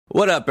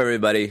What up,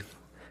 everybody?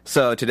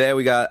 So today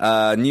we got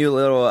a new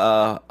little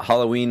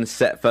Halloween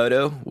set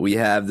photo. We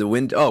have the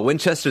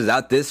Winchester's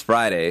out this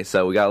Friday,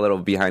 so we got a little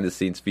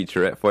behind-the-scenes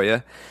featurette for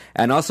you.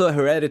 And also a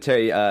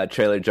Hereditary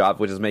trailer drop,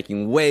 which is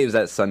making waves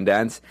at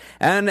Sundance.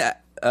 And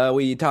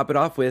we top it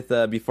off with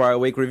Before I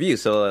Wake review.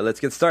 So let's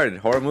get started.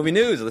 Horror movie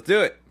news. Let's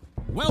do it.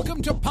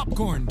 Welcome to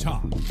Popcorn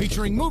Talk,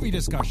 featuring movie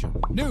discussion,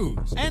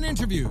 news, and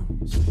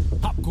interviews.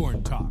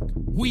 Popcorn Talk.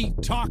 We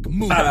talk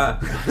movies.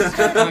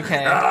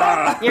 Okay.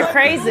 You're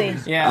crazy.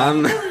 Yeah.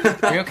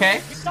 You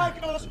okay?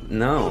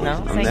 No, No?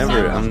 I'm Say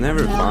never. no. I'm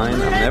never fine. I'm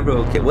never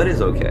okay. What is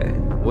okay?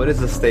 What is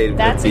the state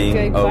That's of a being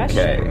good question.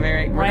 okay?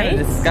 We're Right?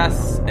 going to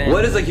discuss. And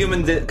What is a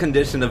human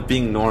condition of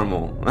being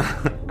normal?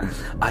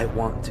 I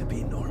want to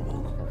be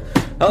normal.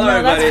 Hello,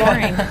 No,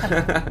 everybody.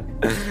 that's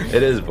boring.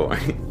 It is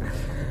boring.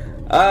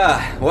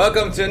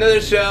 Welcome to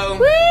another show.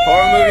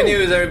 Horror movie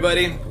news,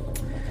 everybody.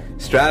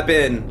 Strap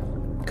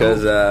in,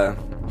 because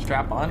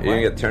strap on. you're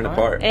gonna what? get turned What?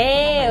 apart.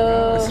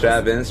 Ayo.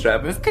 Strap in,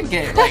 strap in. This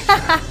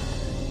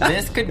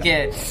could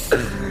get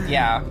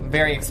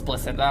very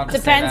explicit. I'll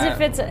just say Depends that.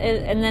 if it's,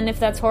 and then if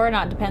that's horror or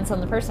not, depends on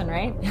the person,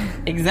 right?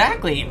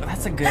 Exactly.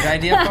 That's a good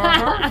idea for a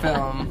horror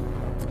film.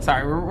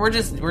 Sorry, we're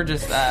just.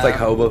 It's like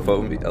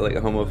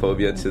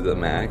homophobia to the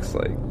max.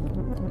 Like,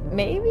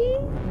 Maybe?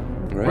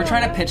 right? We're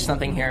trying to pitch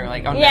something here,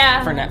 like on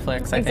Yeah. for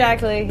Netflix. I think.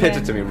 Exactly. Pitch yeah.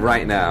 it to me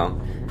right now.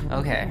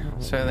 Okay,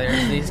 so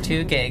there's these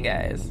two gay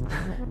guys,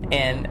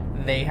 and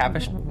they have a.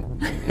 No,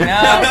 you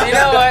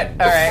know what?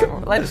 All right,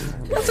 let's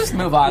just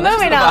move on. Let's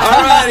just Moving move on.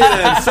 Alrighty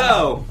then.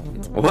 So,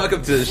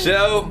 welcome to the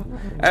show.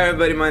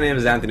 Everybody, my name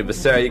is Anthony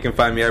Becerra. You can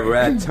find me everywhere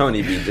at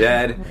Tony B.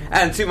 Dead.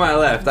 And to my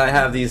left, I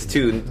have these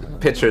two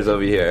pictures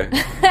over here.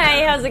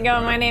 Hey, how's it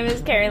going? My name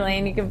is Carrie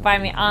Lane. You can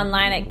find me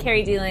online at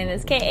Carrie D. Lane.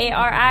 It's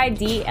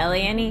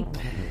Karidlane.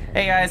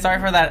 Hey guys, sorry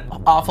for that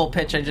awful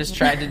pitch I just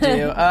tried to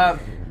do.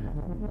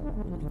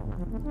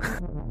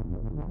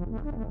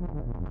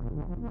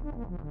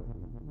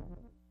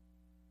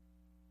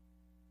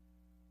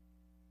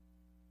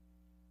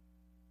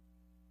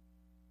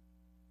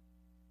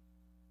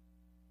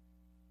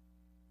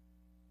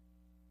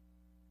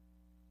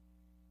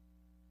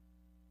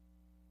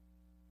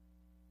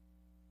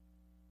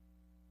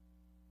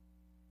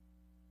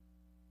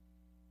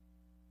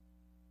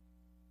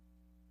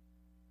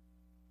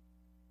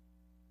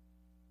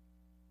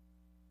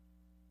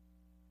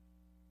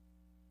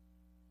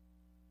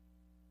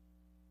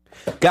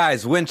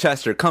 Guys,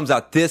 Winchester comes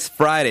out this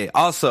Friday.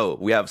 Also,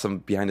 we have some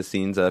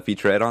behind-the-scenes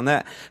featurette on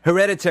that.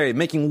 Hereditary,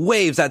 making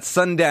waves at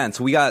Sundance.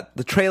 We got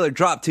the trailer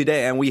dropped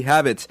today, and we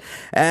have it.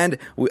 And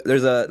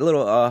there's a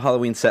little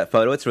Halloween set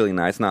photo. It's really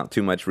nice. Not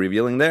too much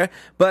revealing there.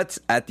 But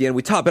at the end,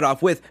 we top it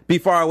off with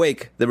Before I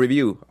Wake, the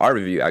review. Our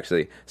review,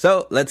 actually.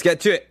 So, let's get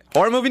to it.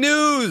 Horror movie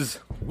news!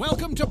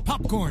 Welcome to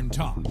Popcorn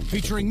Talk,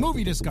 featuring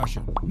movie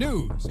discussion,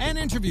 news, and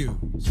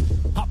interviews.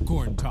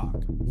 Popcorn Talk.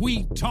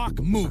 We talk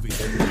movies.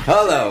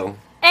 Hello.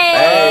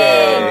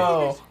 Hey!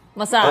 Oh,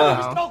 What's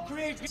up?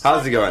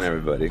 How's it going,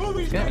 everybody?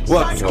 good.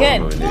 Welcome to Horror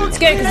Good. Movie News. It's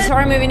good because it's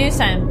horror movie news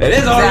time. It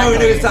is horror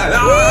movie Exactly. news time.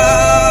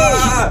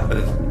 Ah!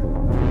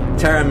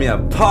 Tearing me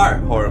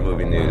apart, horror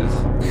movie news.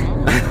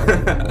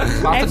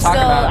 Lots to talk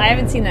about. I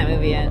haven't seen that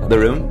movie yet. The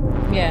Room?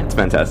 Yeah. It's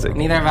fantastic.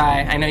 Neither have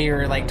I. I know you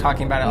were like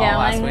talking about it Yeah,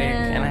 all last like, week,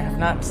 and I have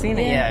not seen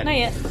it yet. Not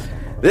yet.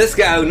 This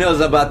guy who knows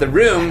about The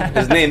Room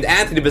is named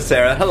Anthony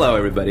Becerra. Hello,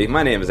 everybody.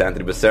 My name is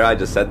Anthony Becerra. I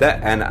just said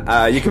that.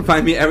 And you can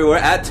find me everywhere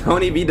at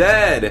Tony B.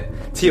 Dead.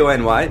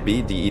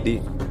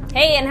 TonyBDED.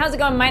 Hey, and how's it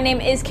going? My name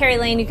is Carrie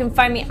Lane. You can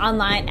find me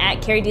online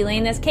at Carrie D.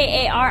 Lane. That's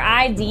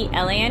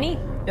Karidlane.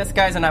 Yes,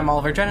 guys, and I'm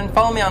Oliver Drennan.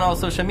 Follow me on all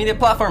social media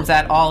platforms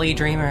at Ollie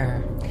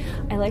Dreamer.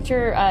 I liked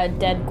your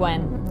dead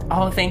Gwen.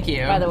 Oh, thank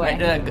you. By the way.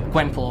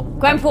 Gwenpool.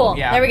 Gwenpool.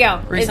 Yeah. There we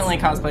go. Recently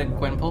cosplayed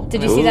Gwenpool.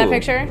 Did you see that Ooh.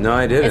 picture? No,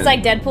 I didn't. It's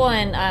like Deadpool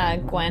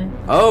and Gwen.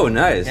 Oh,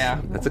 nice. Yeah.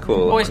 That's a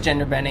cool. Always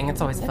gender bending. It's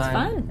always fun.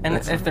 fun. And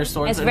if there's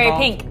swords It's very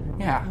involved, pink.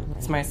 Yeah,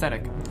 it's my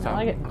aesthetic. So. I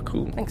like it.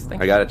 Cool. Thanks.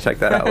 I gotta check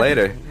that out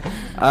later.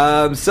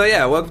 So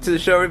yeah, welcome to the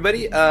show,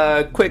 everybody.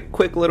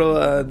 Quick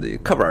little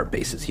cover our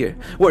bases here.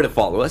 Where to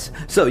follow us?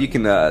 So you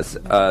can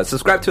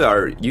subscribe to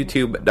our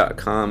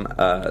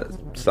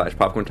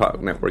YouTube.com/Popcorn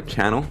Talk Network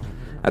channel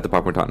at the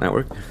Popcorn Talk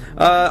Network.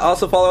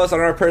 Also follow us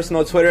on our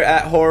personal Twitter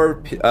at Horror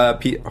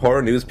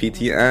News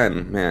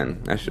PTN.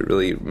 Man, I should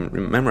really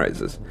memorize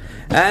this.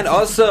 And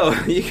also,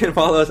 you can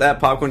follow us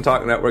at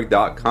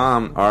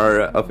PopcornTalkNetwork.com,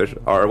 our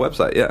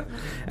website, yeah.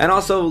 And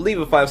also,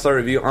 leave a 5-star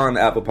review on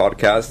Apple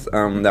Podcasts.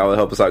 That will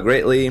help us out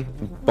greatly.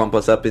 Bump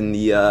us up in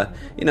the,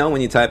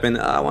 when you type in,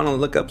 I want to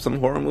look up some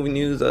horror movie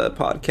news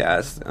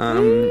podcast.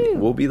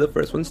 We'll be the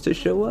first ones to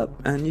show up,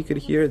 and you could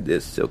hear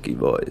this silky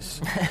voice.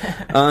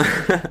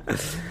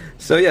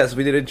 So yes,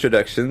 we did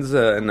introductions,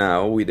 and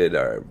now we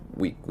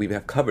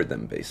have covered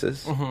them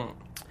bases. Mm-hmm.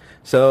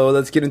 So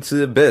let's get into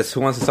the abyss.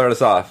 Who wants to start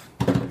us off?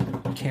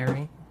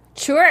 Carrie.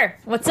 Sure.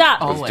 What's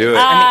up? Always. do it.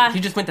 I mean,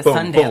 you just went to Boom,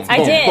 Sundance. boom, I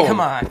did. boom. Come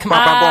on.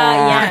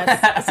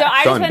 Yes. So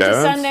I just went to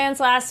Sundance. Sundance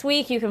last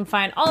week. You can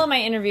find all of my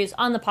interviews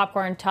on the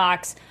Popcorn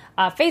Talks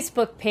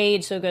Facebook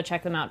page, so go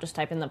check them out. Just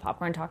type in the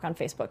Popcorn Talk on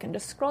Facebook and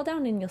just scroll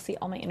down and you'll see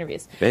all my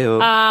interviews.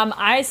 Heyo.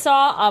 I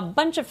saw a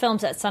bunch of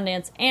films at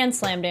Sundance and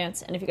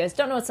Slamdance, and if you guys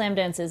don't know what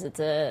Slamdance is, it's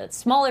a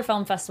smaller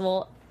film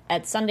festival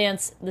at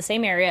Sundance, the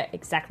same area,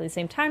 exactly the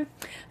same time.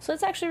 So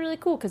it's actually really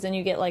cool because then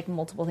you get like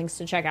multiple things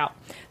to check out.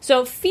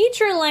 So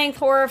feature-length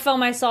horror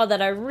film I saw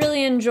that I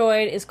really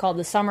enjoyed is called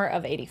The Summer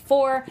of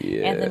 '84.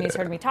 Yeah. Anthony's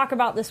heard me talk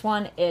about this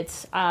one.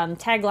 Its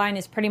tagline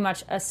is pretty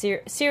much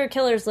serial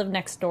killers live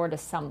next door to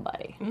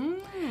somebody.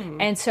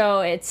 And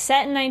so it's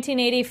set in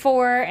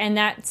 1984, and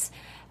that's...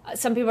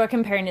 Some people are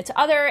comparing it to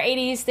other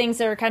 80s things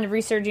that are kind of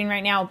resurging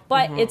right now,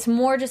 but it's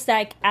more just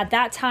like at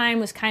that time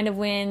was kind of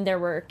when there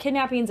were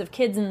kidnappings of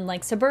kids in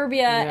like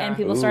suburbia and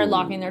people started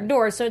locking their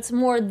doors. So it's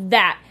more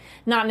that,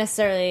 not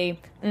necessarily,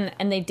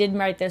 and they did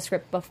write their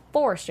script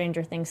before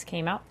Stranger Things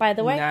came out, by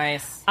the way.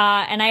 Nice.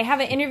 And I have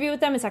an interview with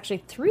them. It's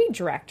actually 3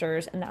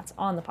 directors, and that's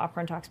on the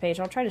Popcorn Talks page.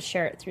 I'll try to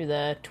share it through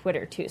the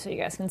Twitter, too, so you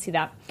guys can see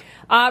that.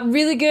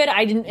 Really good.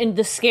 And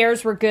the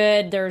scares were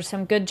good. There's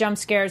some good jump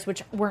scares,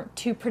 which weren't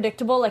too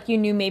predictable. Like, you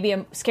knew maybe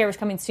a scare was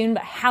coming soon,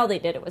 but how they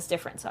did it was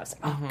different. So I was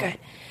like, oh,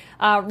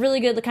 good. Really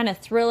good kind of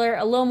thriller.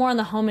 A little more on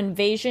the home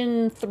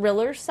invasion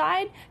thriller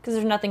side, because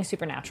there's nothing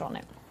supernatural in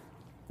it.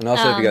 And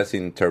also, if you guys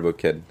seen Turbo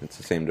Kid, it's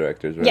the same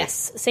directors, right?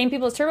 Yes, same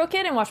people as Turbo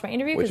Kid, and watch my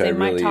interview because they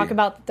might talk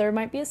about that there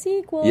might be a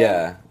sequel.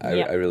 Yeah,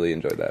 I really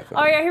enjoyed that film.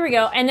 Oh yeah, here we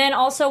go. And then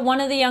also one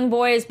of the young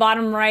boys,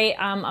 bottom right,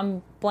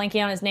 I'm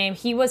blanking on his name.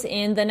 He was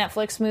in the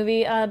Netflix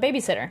movie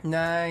Babysitter.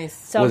 Nice.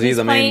 So was he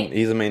the main?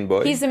 He's the main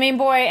boy. He's the main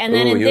boy, and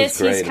then in he this, was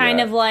great he's in kind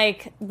that. of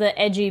like the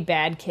edgy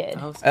bad kid.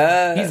 Oh,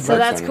 So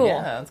that's cool.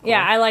 Yeah, that's cool.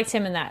 Yeah, I liked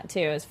him in that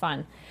too. It was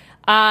fun.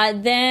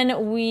 Then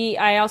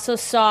I also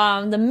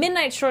saw the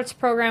Midnight Shorts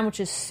program, which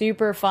is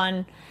super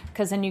fun.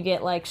 Because then you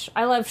get, like,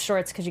 I love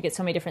shorts because you get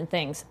so many different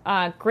things.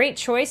 Great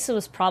Choice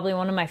was probably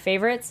one of my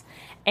favorites.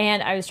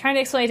 And I was trying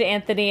to explain to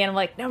Anthony, and I'm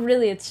like, no,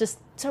 really, it's just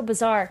so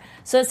bizarre.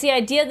 So it's the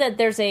idea that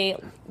there's a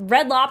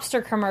Red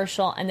Lobster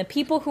commercial, and the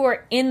people who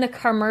are in the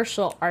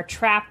commercial are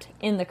trapped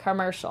in the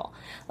commercial.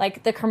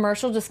 Like, the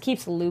commercial just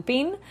keeps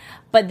looping,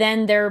 but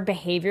then their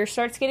behavior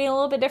starts getting a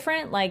little bit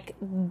different. Like,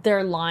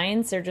 their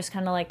lines, they're just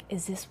kind of like,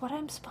 is this what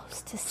I'm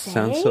supposed to say?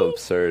 Sounds so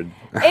absurd.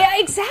 Yeah,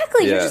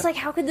 exactly. You're Yeah. just like,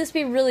 how could this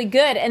be really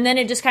good? And then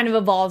it just kind of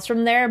evolves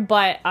from there.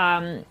 But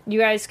you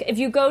guys, if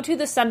you go to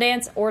the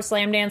Sundance or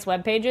Slamdance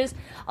web pages,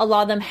 a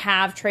lot of them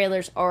have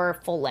trailers or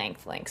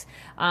full-length links.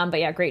 But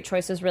yeah, Great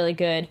Choice is really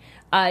good.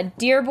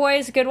 Dear Boy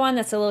is a good one.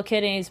 That's a little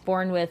kid, and he's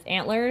born with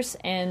antlers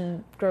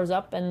and grows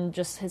up, and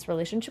just his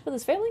relationship with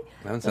his family.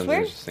 That It's sounds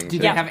weird. interesting. Do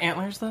too. they have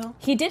antlers, though?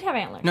 He did have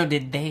antlers. No,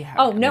 did they have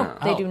Oh, no,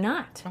 antlers? they Oh. do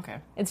not. Okay.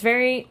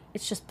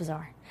 It's just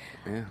bizarre.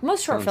 Yeah.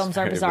 Most short Sounds films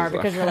are very bizarre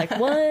because you're like,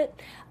 what?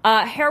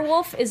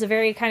 Hairwolf is a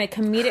very kind of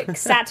comedic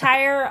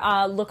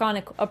satire, look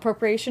on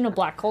appropriation of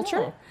black culture.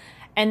 Oh.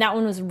 And that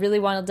one was really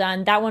well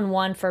done. That one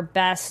won for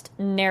Best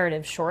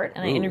Narrative Short,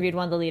 and I interviewed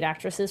one of the lead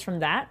actresses from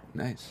that.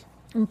 Nice.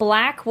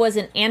 Black was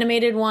an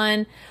animated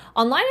one.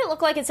 Online it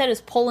looked like it said it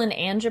was Poland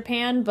and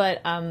Japan,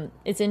 but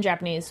it's in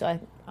Japanese, so I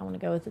want to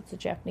go with it's a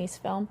Japanese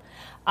film.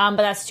 But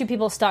that's 2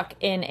 people stuck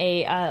in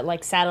a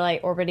like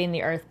satellite orbiting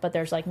the Earth, but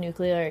there's like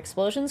nuclear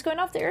explosions going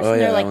off the Earth, Oh,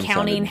 and yeah, they're that like one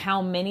counting sounded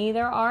how many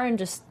there are, and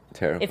just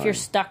terrifying. if you're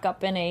stuck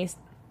up in a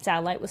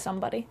satellite with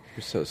somebody.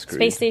 You're so screwed.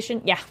 Space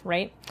station, yeah,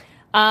 right.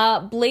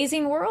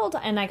 Blazing World,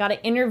 and I got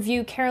to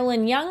interview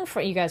Carolyn Young.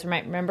 You guys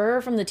might remember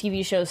her from the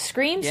TV show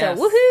Scream, Yes.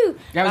 so woohoo!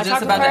 Yeah, I was Got just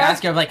talk about with to her.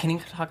 ask you, I'm like, can you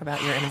talk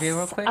about your interview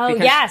real quick? Oh,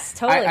 Because yes,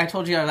 totally. I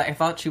told you, I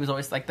thought she was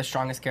always, like, the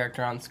strongest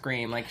character on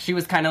Scream. Like, she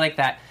was kind of like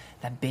that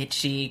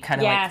bitchy, kind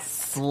of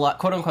Yes. like, slut,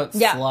 quote-unquote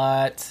Yeah.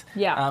 slut.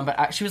 Yeah.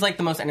 But she was, like,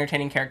 the most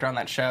entertaining character on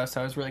that show,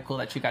 so it was really cool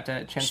that you got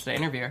a chance to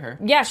interview her.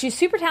 Yeah, she's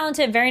super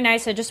talented, very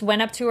nice. I just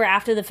went up to her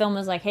after the film and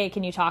was like, hey,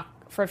 can you talk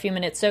for a few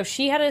minutes? So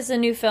she had a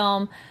new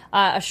film,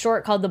 a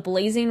short called The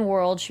Blazing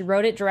World. She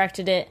wrote it,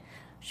 directed it.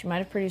 She might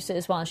have produced it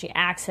as well, and she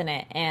acts in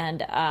it.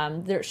 And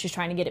she's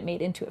trying to get it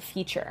made into a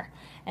feature.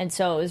 And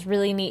so it was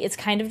really neat. It's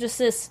kind of just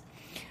this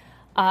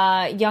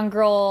young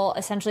girl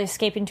essentially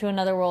escaping to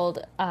another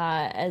world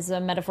as a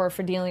metaphor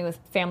for dealing with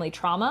family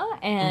trauma,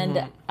 and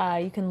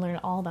you can learn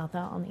all about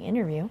that on the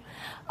interview.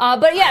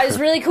 But yeah, it was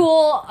really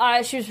cool.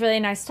 She was really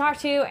nice to talk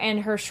to,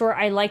 and her short,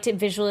 I liked it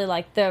visually.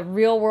 Like, the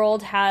real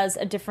world has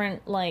a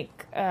different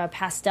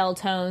pastel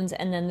tones,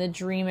 and then the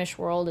dreamish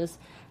world is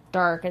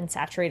dark and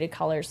saturated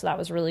colors, so that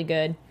was really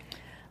good.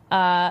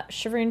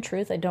 Shivering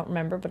Truth, I don't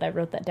remember, but I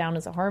wrote that down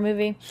as a horror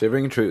movie.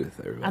 Shivering Truth.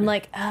 Everybody. I'm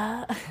like,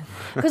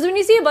 because when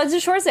you see a bunch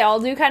of shorts, they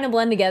all do kind of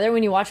blend together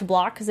when you watch a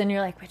block, because then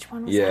you're like, which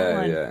one was that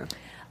one? Yeah.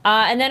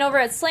 And then over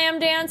at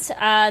Slamdance,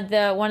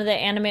 one of the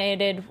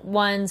animated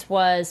ones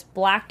was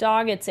Black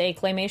Dog. It's a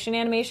claymation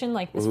animation.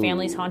 Like, this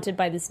family's haunted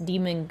by this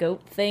demon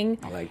goat thing.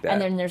 I like that.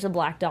 And then there's a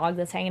black dog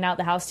that's hanging out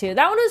the house, too.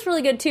 That one was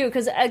really good, too,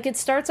 because it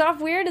starts off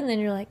weird, and then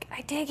you're like,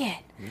 I dig it.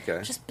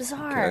 Okay. Just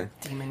bizarre. Okay.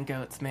 Demon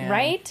goats, man.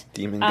 Right?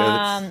 Demon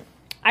goats.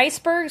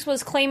 Icebergs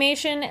was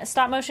claymation,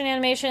 stop motion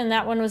animation, and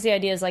that one was the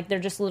idea is like they're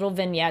just little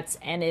vignettes,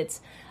 and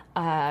it's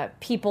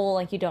people,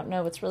 like, you don't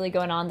know what's really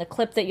going on. The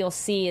clip that you'll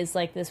see is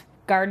like this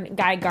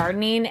guy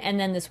gardening, and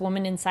then this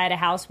woman inside a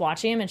house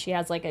watching him, and she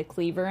has like a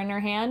cleaver in her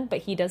hand, but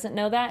he doesn't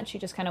know that, and she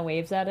just kind of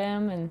waves at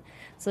him, and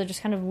so they're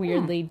just kind of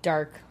weirdly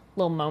dark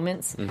little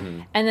moments.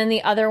 And then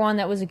the other one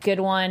that was a good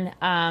one,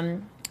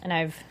 and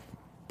I've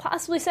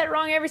possibly said it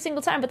wrong every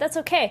single time, but that's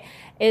okay,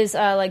 is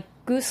like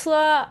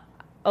Gusla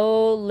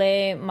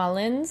Ole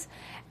Malins.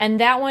 And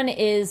that one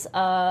is,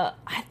 I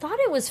thought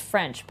it was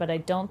French, but I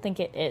don't think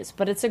it is.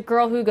 But it's a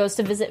girl who goes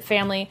to visit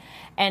family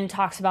and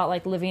talks about,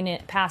 like, living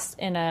it past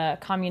in a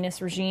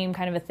communist regime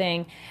kind of a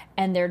thing.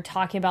 And they're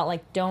talking about,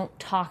 like, don't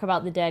talk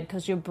about the dead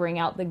because you'll bring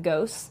out the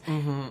ghosts.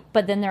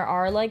 But then there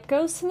are, like,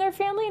 ghosts in their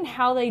family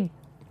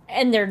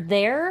and they're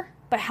there,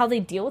 but how they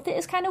deal with it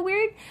is kind of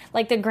weird.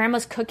 Like, the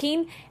grandma's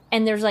cooking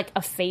and there's, like,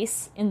 a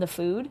face in the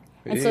food.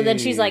 And so then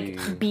she's,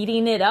 like,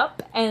 beating it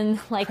up and,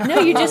 like,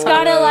 no, you just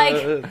gotta,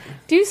 like,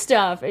 do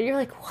stuff. And you're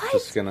like, what?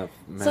 Just gonna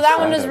So that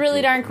one was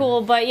really darn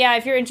cool. But, yeah,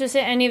 if you're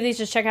interested in any of these,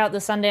 just check out the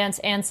Sundance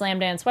and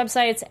Slamdance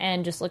websites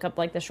and just look up,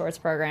 like, the shorts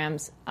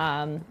programs.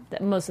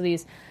 Most of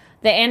these,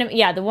 the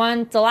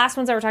last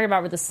ones that we're talking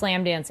about were the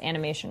Slamdance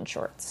animation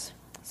shorts.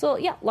 So,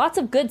 yeah, lots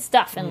of good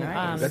stuff.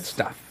 And Good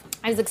stuff.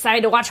 I was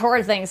excited to watch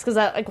horror things because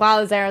while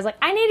I was there, I was like,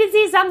 I need to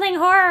see something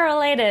horror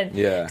related.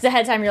 Yeah. Because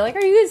ahead of time, you're like,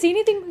 are you going to see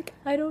anything? Like,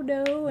 I don't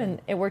know.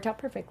 And it worked out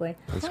perfectly.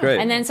 That's great.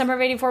 And then Summer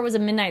of '84 was a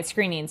midnight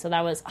screening, so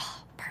that was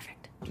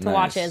perfect to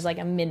watch it as like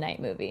a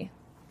midnight movie.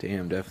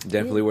 Damn,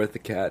 definitely worth the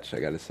catch, I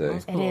gotta say.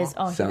 It is.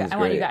 Oh, Sounds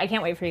I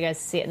can't wait for you guys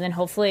to see it. And then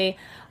hopefully,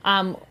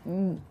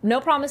 no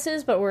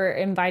promises, but we're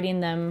inviting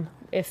them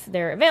if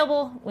they're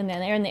available when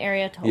they're in the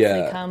area to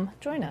hopefully come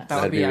join us.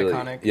 That would be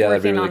iconic. Yeah,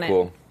 that'd be Working really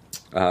on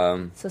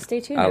cool. So stay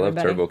tuned, I love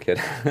everybody. Turbo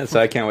Kid, so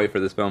I can't wait for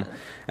this film,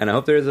 and I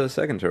hope there's a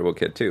second Turbo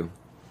Kid too.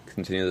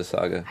 Continue the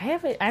saga. I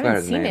haven't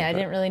his seen name, it. I but-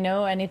 didn't really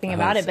know anything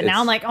about it, but it's- now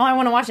I'm like, oh, I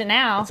want to watch it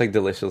now. It's like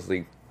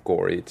deliciously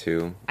gory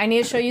too. I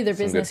need to show you their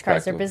Some business good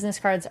cards. Their practical- business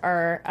cards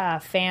are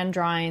fan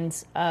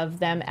drawings of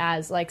them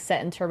as like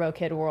set in Turbo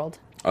Kid world,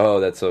 Oh,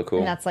 that's so cool.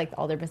 and that's like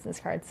all their business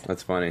cards.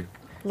 That's funny.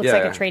 Looks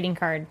like a trading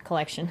card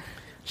collection.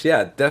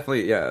 Yeah,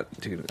 definitely. Yeah,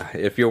 dude.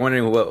 If you're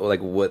wondering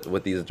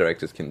what these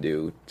directors can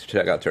do,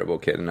 check out Turbo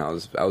Kid, and I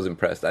was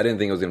impressed. I didn't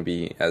think it was gonna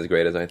be as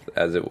great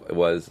as it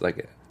was.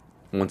 Like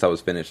once I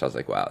was finished, I was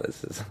like, wow,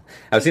 this is.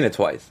 I've seen it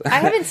twice. I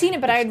haven't seen it,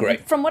 but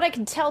great. from what I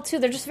can tell too,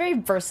 they're just very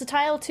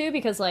versatile too.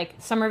 Because like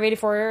Summer of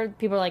 '84,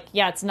 people are like,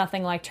 yeah, it's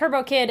nothing like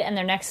Turbo Kid, and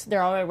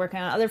they're already working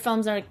on other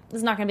films. They're like,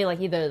 it's not gonna be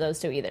like either of those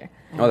two either.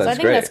 Oh, that's so I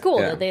think great. that's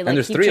cool Yeah. that they like and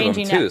there's keep three of them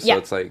changing too, it. so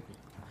it's like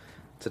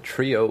it's a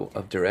trio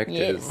of directors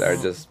Yes. that are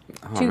just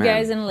Two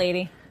guys and a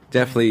lady.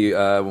 definitely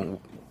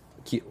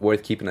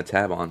worth keeping a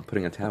tab on,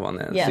 putting a tab on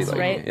that. And Yes, see, like,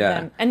 right.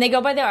 Yeah, And they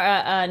go by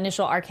their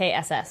initial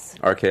RKSS.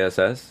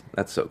 RKSS.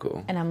 That's so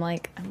cool. And I'm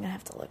like, I'm gonna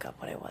have to look up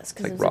what it was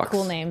because Like it was rocks. a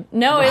cool name.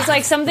 No, it's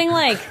like something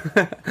like.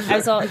 I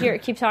was all here.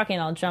 Keep talking.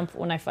 I'll jump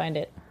when I find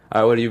it.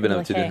 All right, what have you been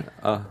up to?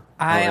 Okay.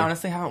 I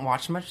honestly haven't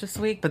watched much this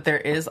week, but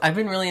I've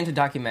been really into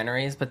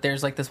documentaries, but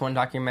there's like this one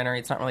documentary,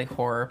 it's not really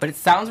horror, but it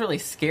sounds really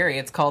scary.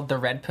 It's called The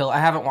Red Pill. I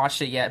haven't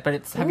watched it yet,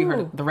 but have you heard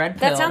Ooh. of The Red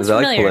That Pill? sounds Is that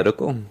like familiar.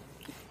 political?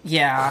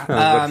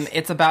 Yeah,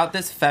 it's about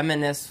this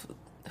feminist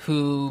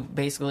who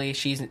basically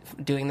she's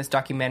doing this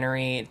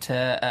documentary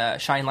to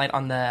shine light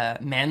on the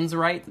men's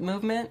rights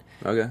movement.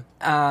 Okay.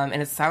 And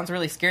it sounds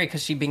really scary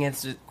because she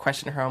begins to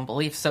question her own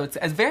beliefs. So it's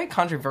a very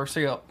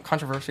controversial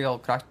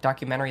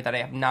documentary that I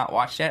have not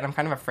watched yet. And I'm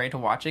kind of afraid to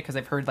watch it because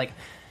I've heard like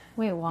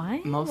Wait, why?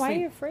 Mostly- Why are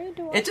you afraid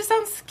to watch? it just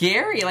sounds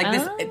scary, like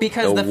this Oh.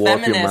 because It'll the warp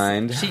your feminist.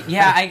 mind.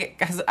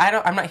 Because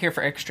I'm not here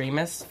for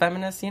extremist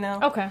feminists, you know.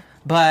 Okay.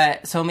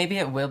 But so maybe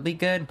it will be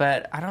good,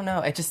 but I don't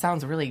know. It just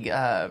sounds really.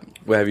 Well,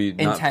 have you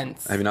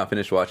Intense. Have you not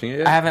finished watching it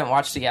yet? I haven't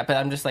watched it yet, but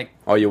I'm just like.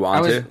 Oh, you want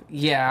I was, to?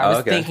 Yeah, I Oh, was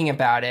okay. thinking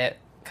about it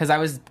because I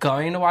was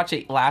going to watch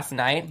it last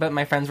night, but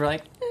my friends were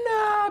like,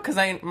 "No," because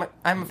I'm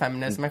a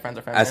feminist. My friends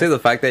are I feminists. say the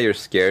fact that you're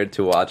scared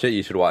to watch it,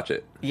 you should watch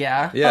it.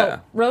 Yeah. Yeah.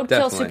 Oh, Roadkill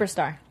definitely.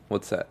 Superstar.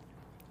 What's that?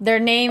 Their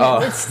name Oh,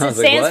 it I was like,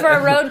 stands what? for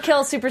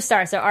Roadkill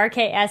Superstar. So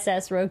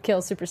RKSS Roadkill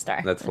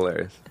Superstar. That's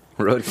hilarious.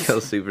 Roadkill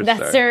Superstar.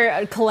 That's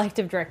their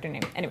collective director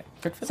name. Anyway,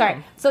 Good for sorry.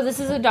 them. So this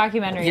is a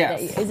documentary.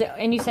 Yes. Is it?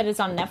 And you said it's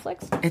on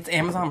Netflix. It's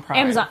Amazon Prime.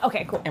 Amazon.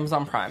 Okay, cool.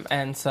 Amazon Prime.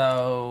 And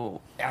so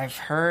I've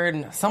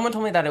heard someone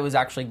told me that it was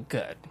actually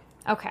good.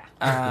 Okay.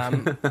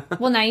 Um,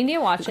 Well, now you need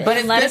to watch it but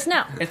and let good- us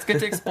know. It's good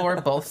to explore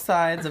both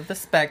sides of the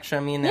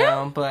spectrum, you know.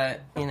 Yeah. But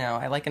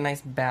I like a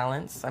nice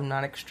balance. I'm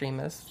not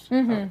extremist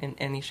Mm-hmm. in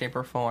any shape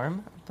or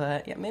form.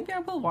 But yeah, maybe I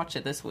will watch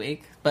it this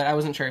week. But I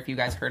wasn't sure if you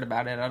guys heard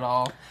about it at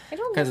all. I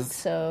don't 'Cause- think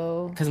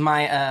so. Because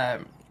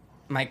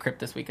my crypt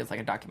this week is like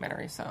a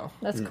documentary, so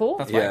That's cool.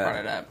 that's why I Yeah. brought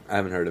it up. I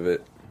haven't heard of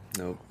it.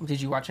 Nope. Did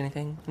you watch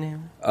anything new?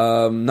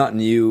 Not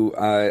new.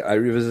 I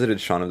revisited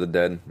Shaun of the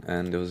Dead,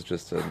 and it was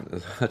just a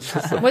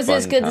Was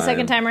this fun good the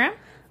second time around?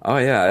 Oh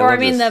yeah, Or, I love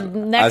mean, this. the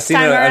next I've seen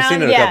time it, I've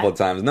seen around? it a Yeah. couple of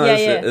times. No,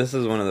 Yeah, this yeah.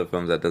 is one of the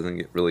films that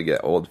doesn't really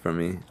get old for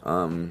me.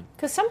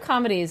 Because some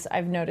comedies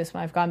I've noticed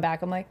when I've gone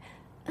back, I'm like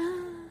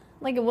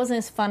it wasn't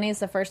as funny as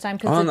the first time.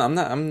 Cause I'm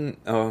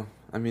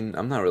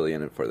not really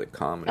in it for the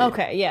comedy.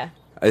 okay, yeah.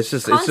 It's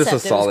just a concept, it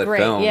was solid great,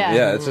 film.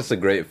 yeah. It's just a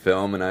great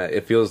film, and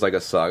it feels like a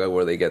saga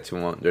where they get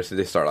to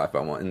they start off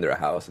in their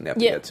house and they have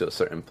to get to a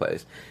certain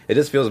place. It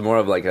just feels more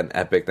of like an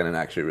epic than it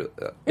actually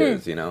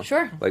is, you know?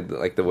 Sure.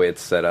 Like the way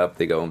it's set up,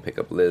 they go and pick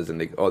up Liz, and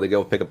they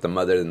go pick up the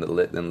mother and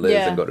Liz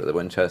and go to the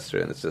Winchester,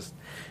 and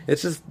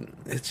it's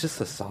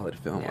just a solid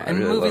film. Yeah, I and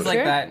really movies love like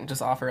it. that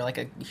just offer like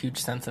a huge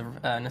sense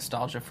of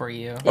nostalgia for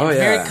you. Oh, It's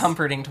yeah. very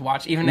comforting to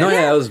watch. Even No, if,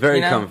 yeah, it was very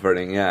you know,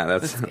 comforting. Yeah,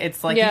 that's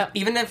It's like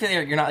even if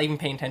you're not even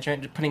paying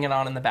attention, just putting it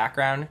on in the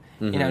background,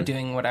 you know,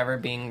 doing whatever,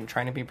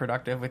 trying to be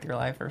productive with your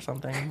life or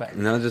something. But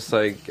no, just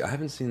like I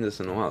haven't seen this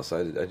in a while, so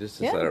I just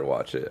decided to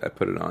watch it. I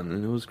put it on,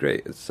 and it was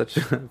great. It's such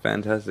a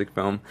fantastic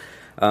film.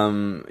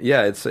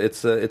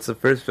 It's the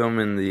first film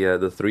in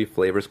the Three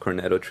Flavors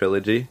Cornetto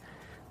trilogy.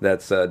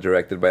 That's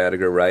directed by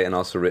Edgar Wright and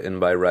also written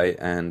by Wright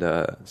and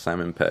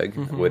Simon Pegg,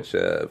 which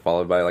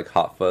followed by like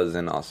Hot Fuzz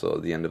and also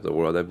The End of the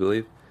World, I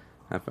believe.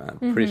 I'm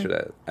pretty sure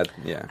that.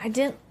 I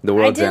didn't. The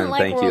World's I didn't End. like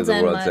Thank you. World's The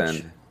End World's much.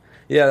 End.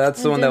 Yeah,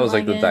 that's the one that didn't was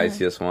like the like it.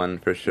 diciest one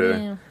for sure.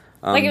 Yeah.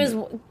 Like it was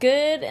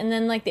good, and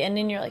then like the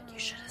ending, you're like, you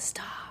should have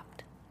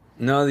stopped.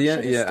 No, the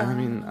end. Should've Yeah, I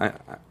mean,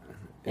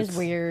 It's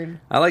weird.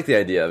 I like the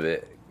idea of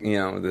it. You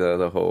know,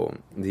 the whole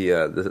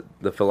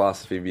the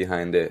philosophy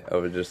behind it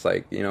of just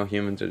like, you know,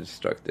 humans are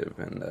destructive,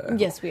 and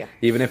Yes, we are.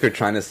 even if you're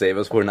trying to save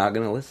us, we're not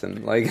gonna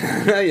listen. Like,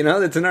 you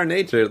know, it's in our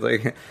nature. It's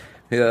like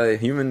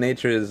human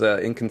nature is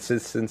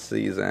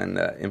inconsistencies and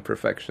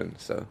imperfection.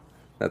 So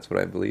that's what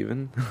I believe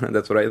in.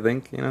 That's what I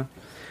think. You know.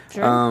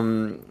 Sure.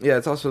 Yeah,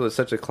 it's also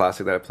such a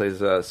classic that it plays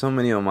so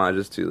many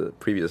homages to the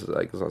previous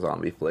like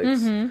zombie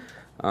flicks.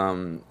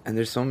 And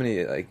there's so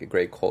many like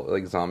great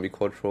zombie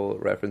cultural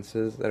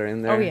references that are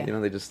in there. Oh, yeah. You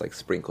know, they just like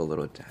sprinkle a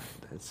little dab.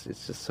 It's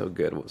just so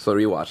good. So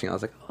rewatching, I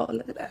was like, oh,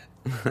 look at that.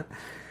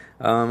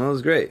 It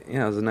was great.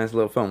 Yeah, it was a nice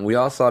little film. We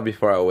all saw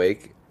Before I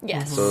Wake.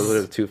 Yes. So those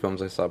are the two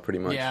films I saw pretty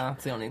much. yeah,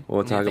 that's the only.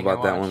 We'll talk thing I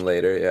about that watched. one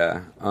later.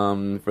 Yeah.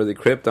 For the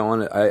Crypt,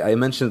 I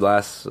mentioned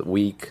last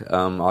week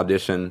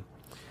Audition,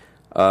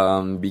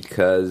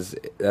 because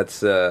that's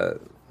the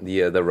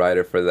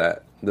writer for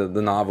that the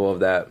novel of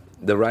that.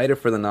 The writer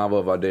for the novel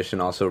of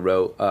Audition also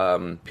wrote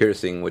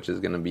Piercing, which is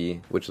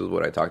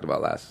what I talked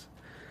about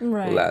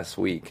last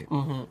week.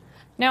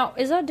 Now,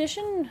 is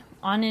Audition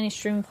on any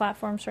streaming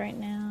platforms right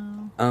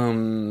now?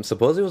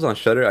 Supposedly it was on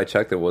Shudder. I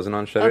checked; it wasn't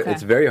on Shudder. Okay.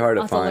 It's very hard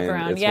to I'll have to find. look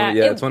around.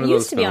 It's one of it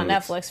those used to be on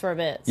films. Netflix for a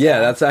bit. So. Yeah,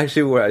 that's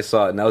actually where I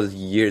saw it, and that was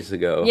years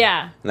ago.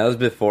 Yeah. And that was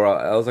before.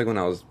 I was like when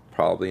I was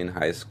probably in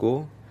high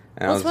school.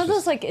 And Well, I it's was one of those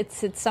just- like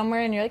it's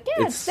somewhere and you're like,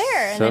 yeah, it's It's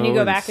there, and then you so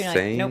go back and you're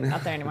like, insane. nope,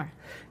 not there anymore.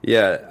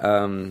 Yeah,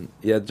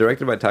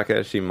 directed by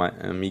Takashi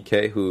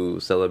Miike, who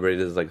celebrated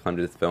his like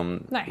 100th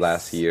film Nice.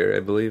 last year, I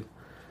believe.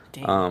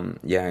 Damn.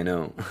 Yeah, I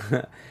know.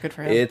 Good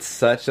for him. It's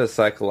such a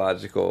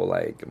psychological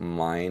like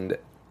mind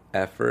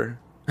effer.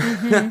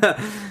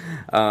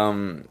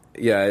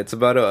 Yeah, it's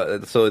about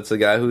it's a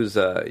guy who's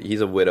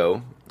he's a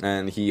widow,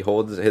 and he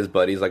holds his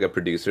buddies like a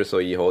producer, so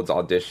he holds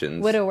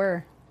auditions.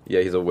 Widower.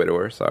 Yeah, he's a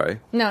widower. Sorry.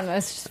 No,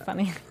 it's just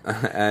funny.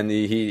 And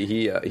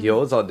he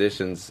holds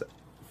auditions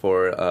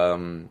for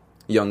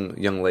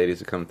young ladies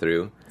to come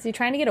through. Is he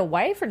trying to get a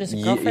wife or just a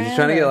He's girlfriend?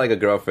 trying to get or- like a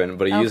girlfriend,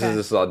 but he Okay. uses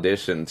this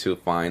audition to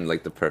find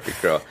like the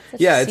perfect girl. That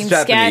Yeah, just it's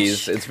seems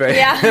Japanese. sketch. It's very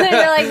Yeah,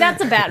 you're like,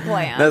 that's a bad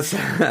plan. That's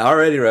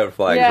already red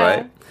flags, Yeah.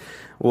 right?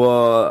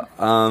 Well,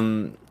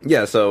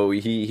 yeah. So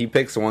he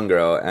picks one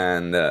girl,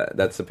 and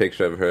that's a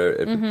picture of her.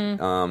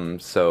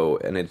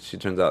 She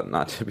turns out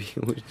not to be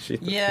who he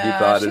Yeah,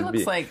 thought she it'd looks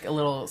be. like a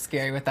little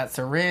scary with that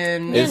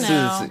syringe. You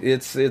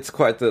It's know. it's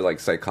quite the like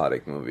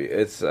psychotic movie.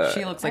 It's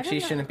She looks like I she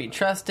don't know. shouldn't be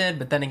trusted,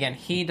 but then again,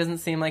 he doesn't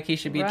seem like he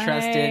should be Right.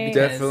 trusted.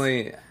 Because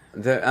definitely.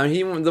 I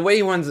mean, the way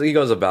he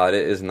goes about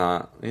it is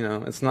not,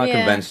 it's not Yeah.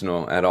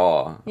 conventional at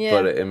all. Yeah.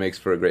 But it makes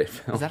for a great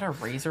film. Is that a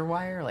razor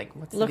wire? Like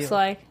what's the Looks deal?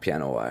 like.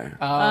 Piano Wire.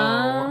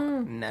 Oh,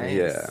 nice.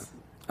 Yeah.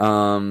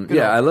 Good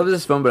Yeah, old- I love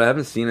this film, but I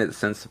haven't seen it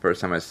since the first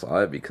time I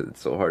saw it because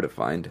it's so hard to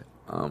find.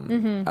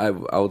 I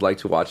would like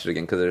to watch it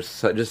again because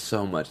there's just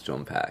so much to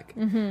unpack.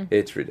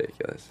 It's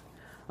ridiculous.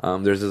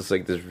 There's this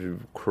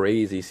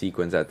crazy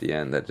sequence at the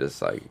end that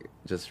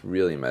just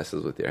really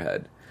messes with your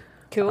head.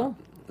 Cool.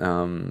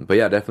 But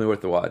yeah, definitely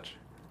worth the watch.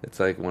 It's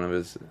like one of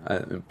his.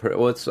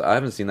 I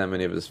haven't seen that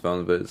many of his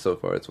films, but so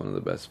far it's one of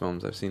the best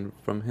films I've seen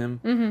from him.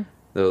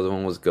 The other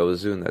one was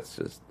Gozu, and that's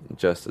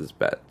just as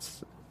bad.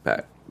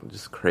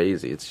 Just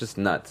crazy. It's just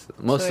nuts.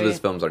 Most of his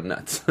Sweet. films are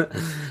nuts.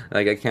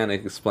 Like I can't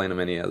explain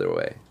them any other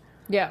way.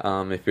 Yeah.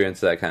 If you're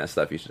into that kind of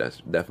stuff, you should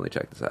definitely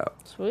check this out.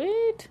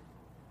 Sweet.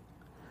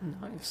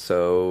 Nice.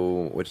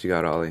 So, what you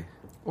got, Ollie?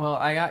 Well,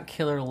 I got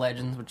Killer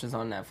Legends, which is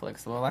on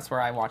Netflix. Well, that's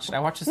where I watched it. I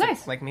watched this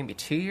Nice. like maybe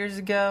 2 years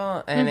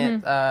ago,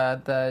 and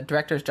the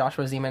director is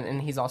Joshua Zeman,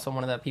 and he's also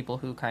one of the people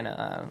who kind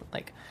of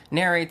like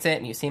narrates it,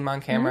 and you see him on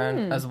camera,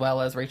 as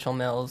well as Rachel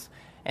Mills.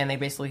 and they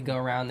basically go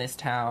around this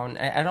town.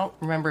 I don't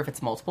remember if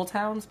it's multiple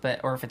towns,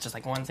 or if it's just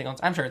like one single.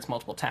 I'm sure it's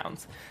multiple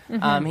towns.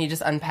 He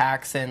just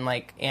unpacks and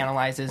like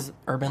analyzes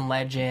urban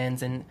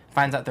legends and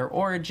finds out their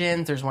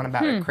origins. There's one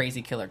about a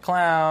crazy killer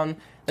clown.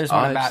 There's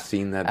one I've about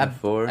seen that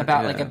before.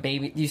 About Yeah. like a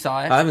baby. You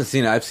saw it? I haven't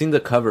seen it. I've seen the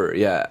cover.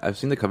 Yeah, I've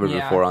seen the cover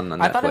before on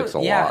I thought Netflix a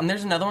lot. Yeah, and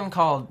there's another one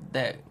called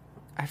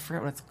I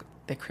forget what it's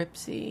the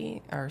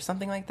Cripsy or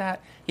something like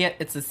that. Yeah,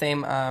 it's the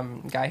same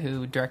guy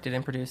who directed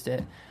and produced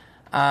it.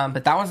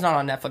 But that one's not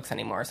on Netflix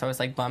anymore, so I was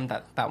like bummed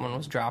that one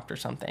was dropped or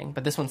something.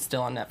 But this one's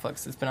still on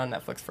Netflix. It's been on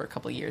Netflix for a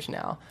couple of years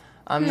now.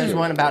 There's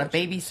one about a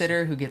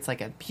babysitter who gets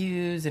like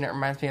abused, and it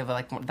reminds me of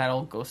like that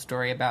old ghost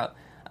story about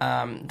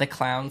the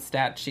clown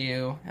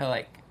statue.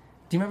 Like,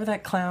 do you remember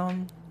that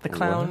clown? The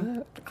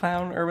clown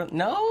urban.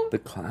 No, The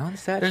clown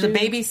statue? there's a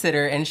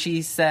babysitter, and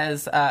she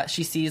says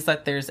she sees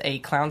that there's a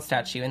clown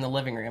statue in the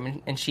living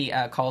room, and she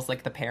calls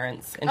like the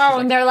parents. And she's Oh,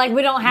 like, and they're like,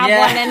 we don't have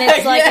Yeah. one, and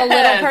it's like a little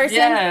Yes,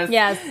 person.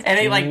 yes. And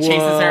he like chases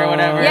her or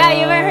whatever. Yeah,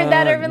 you ever heard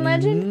that urban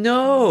legend?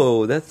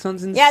 No, that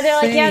sounds insane. Yeah, they're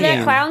like, yeah,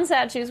 that clown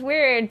statue's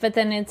weird, but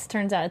then it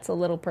turns out it's a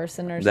little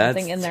person or That's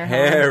something in their home.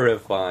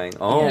 terrifying.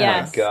 Oh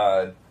Yes. my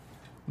god.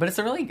 But it's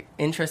a really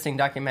interesting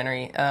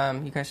documentary.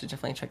 You guys should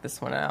definitely check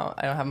this one out.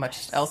 I don't have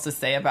much else to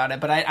say about it,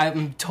 but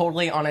I'm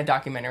totally on a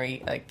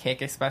documentary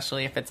kick,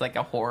 especially if it's like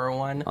a horror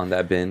one. On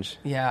that binge.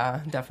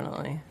 Yeah,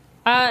 definitely.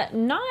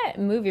 Not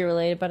movie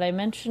related, but I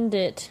mentioned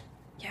it.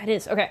 Yeah, it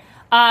is. Okay.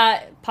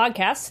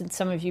 Podcasts, since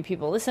some of you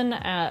people listen.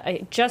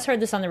 I just heard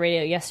this on the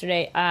radio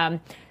yesterday.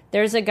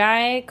 There's a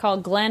guy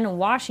called Glenn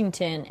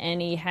Washington, and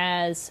he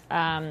has...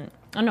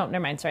 oh, no, never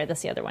mind. Sorry,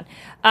 that's the other one.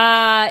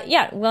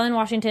 Glenn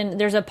Washington.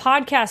 There's a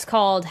podcast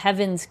called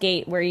Heaven's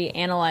Gate where he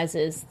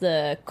analyzes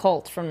the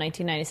cult from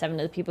 1997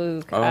 to the people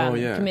who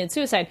committed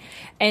suicide.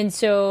 And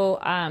so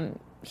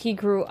he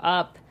grew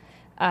up...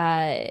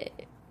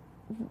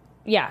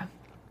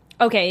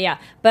 Okay, yeah.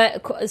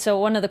 But so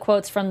one of the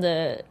quotes from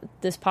this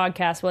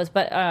podcast was,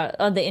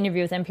 on the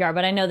interview with NPR,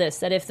 but I know this,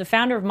 that if the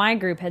founder of my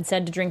group had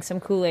said to drink some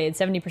Kool-Aid,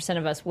 70%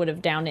 of us would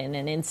have downed it in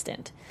an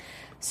instant.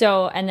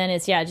 So, and then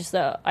it's,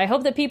 I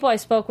hope that people I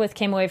spoke with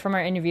came away from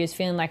our interviews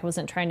feeling like I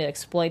wasn't trying to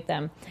exploit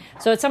them.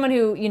 So it's someone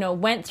who,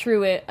 went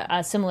through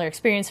a similar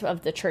experience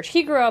of the church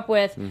he grew up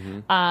with,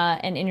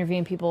 and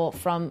interviewing people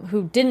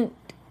who didn't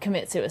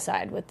commit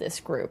suicide with this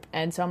group.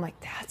 And so I'm like,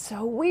 that's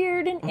so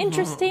weird and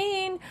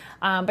interesting.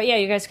 But yeah,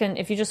 you guys can,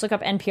 if you just look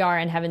up NPR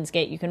and Heaven's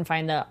Gate, you can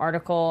find the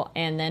article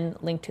and then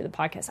link to the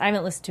podcast. I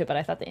haven't listened to it, but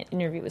I thought the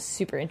interview was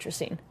super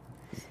interesting.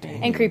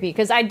 Dang. And creepy,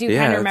 because I do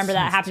kind of remember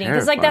that happening.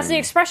 Because that's the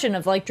expression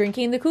of like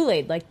drinking the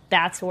Kool-Aid. Like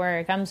that's where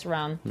it comes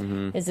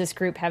from, is this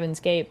group Heaven's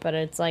Gate. But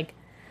it's like,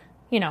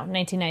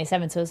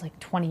 1997, so it's like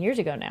 20 years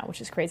ago now, which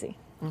is crazy.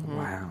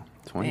 Wow,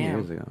 20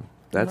 years ago.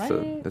 That's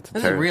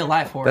This is real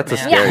life horror. That's a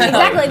man. scary Yeah,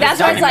 exactly. That's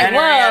why it's like,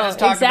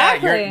 whoa,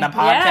 exactly. The podcast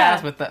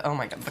Yeah. with the, oh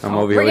my god. I'm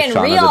over here We're with getting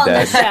Shaun real of on the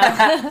this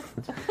Dead.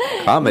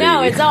 show. Comedy.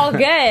 No, it's all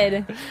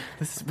good.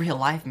 This is real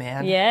life,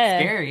 man. Yeah.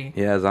 Scary.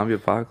 Yeah, zombie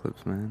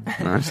apocalypse, man.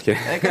 No, I'm just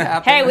kidding. That could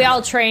happen. Hey, we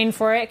all trained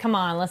for it. Come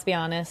on, let's be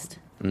honest.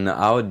 No,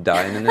 I would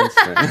die in an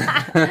instant.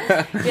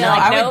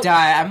 I would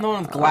die. I'm the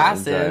one with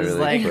glasses.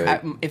 really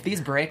quick. If these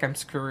break, I'm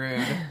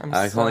screwed.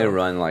 I can only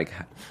run like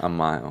a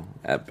mile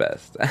at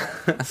best.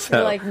 So,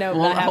 You're like, no,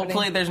 Well, not happening.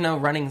 hopefully there's no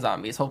running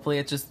zombies. Hopefully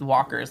it's just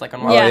walkers, like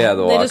on oh Walking yeah,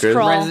 the they just walkers.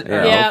 crawl.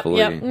 Yeah, Yeah, hopefully.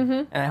 yep,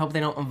 mhm. And I hope they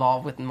don't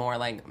involve with more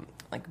like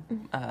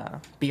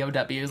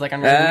BOWs, like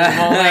on Resident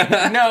Evil.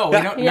 Like, no,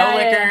 we don't. Yeah, no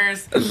yeah.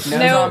 liquors. No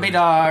Nope. zombie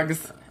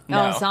dogs.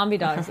 No. Oh, zombie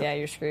dogs. Yeah,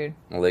 you're screwed.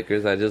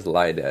 Liquors, I just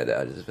lie dead.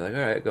 I just be like, all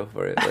right, go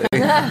for it.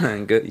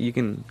 Like, go, you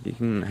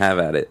can have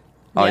at it.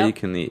 All Yep. you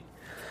can eat.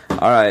 All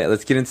right,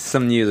 let's get into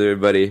some news,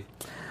 everybody.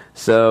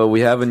 So we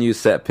have a new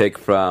set pick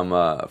from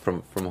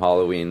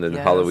Halloween, the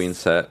Yes. Halloween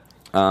set.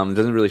 It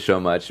doesn't really show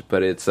much,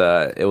 but it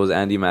was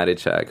Andy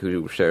Matichak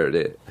who shared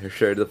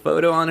the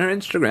photo on her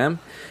Instagram,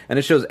 and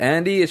it shows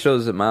Andy, it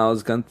shows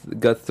Miles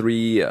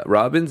Guthrie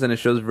Robbins, and it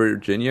shows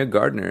Virginia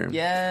Gardner.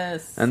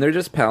 Yes. And they're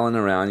just palling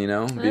around,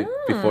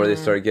 before they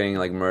start getting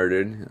like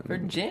murdered.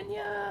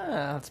 Virginia,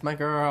 that's my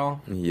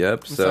girl.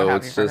 Yep. so So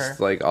happy it's for just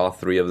her. like all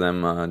three of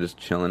them just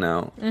chilling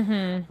out.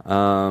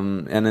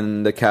 Mm-hmm. And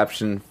then the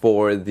caption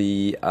for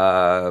the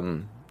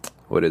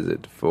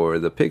for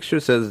the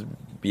picture says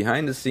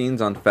behind the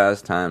scenes on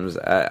Fast Times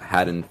at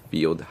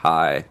Haddonfield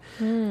High,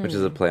 which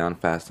is a play on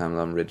Fast Times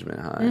on Richmond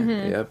High.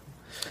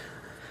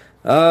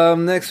 Yep.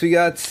 Next we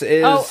got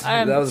that was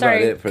sorry.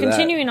 about it for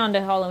Continuing on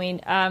to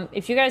Halloween,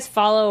 if you guys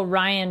follow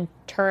Ryan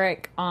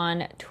Turek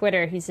on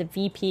Twitter, he's a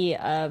VP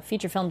of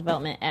feature film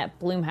development at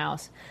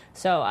Blumhouse.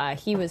 So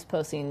he was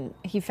posting.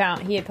 He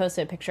had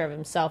posted a picture of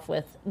himself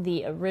with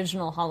the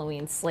original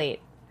Halloween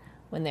slate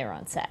when they were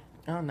on set.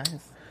 Oh,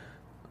 nice.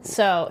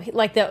 So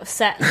like the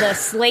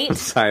slate. that.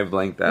 Sorry, I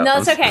blanked out. No,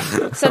 it's okay.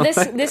 So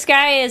this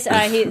guy is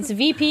he's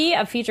VP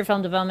of feature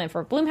film development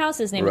for Blumhouse.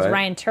 His name is Right.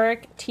 Ryan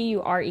Turek,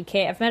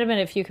 Turek. I've met him at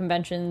a few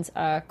conventions.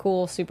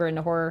 Cool, super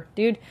into horror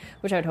dude,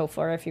 which I would hope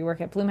for if you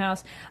work at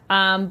Blumhouse.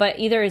 But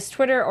either his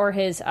Twitter or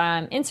his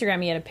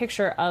Instagram, he had a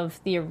picture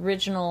of the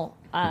original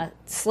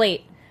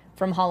slate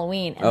from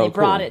Halloween, and Oh, they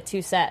brought cool. it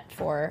to set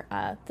for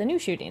the new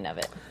shooting of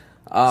it.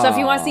 So if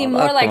you want to see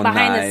more like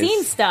behind the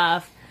scenes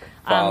stuff,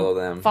 Follow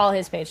them. Follow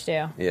his page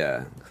too.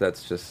 Yeah,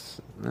 that's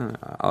just.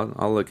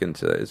 I'll look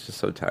into it. It's just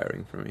so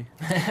tiring for me.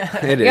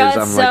 It is. Got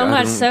I'm so like, I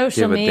much don't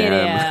social give a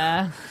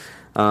media.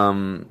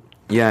 damn.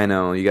 Yeah, I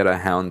know. You gotta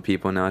hound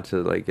people now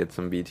to like get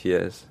some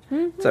BTS.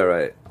 It's all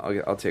right.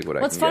 I'll take what I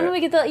can What's fun get. when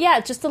we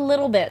get just the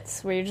little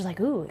bits where you're just like,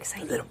 ooh,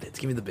 excited. Little bits.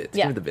 Give me the bits.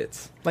 Yeah. Give me the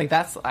bits. Like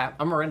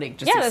I'm already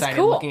just Yeah, that's excited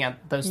cool. looking at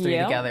those three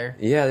Yeah. together.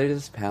 Yeah, they're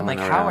just palling I'm like,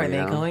 around, how are you they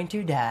know? going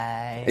to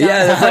die?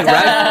 Yeah, that's like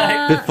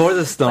right before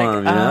the storm.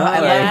 you know, I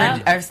love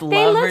Yeah. I just They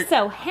love look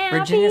so happy.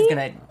 Virginia's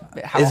gonna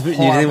have Is, a you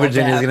think horrible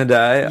Virginia's death. gonna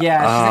die? Yeah,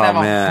 she's gonna have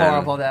man. a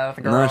horrible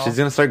death, girl. No, she's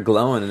gonna start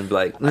glowing and be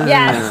like,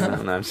 Yes.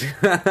 no, I'm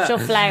just- She'll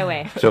fly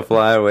away. She'll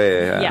fly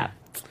away. Yeah.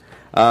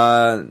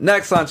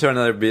 Next, on to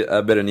another bit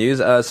of news.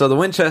 So the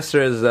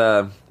Winchester is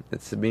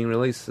it's being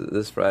released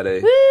this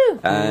Friday, Woo!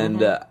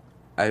 and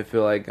I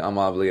feel like I'm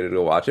obligated to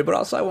go watch it, but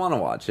also I want to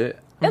watch it.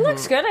 It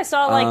looks good. I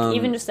saw like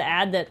even just the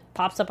ad that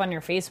pops up on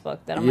your Facebook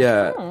that I'm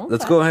Yeah, like, oh,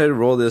 let's okay. go ahead and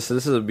roll this.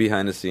 This is a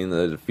behind the scenes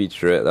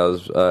featurette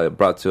that was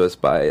brought to us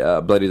by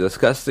Bloody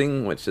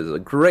Disgusting, which is a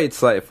great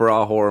site for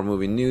all horror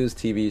movie news,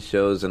 TV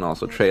shows, and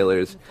also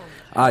trailers.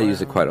 I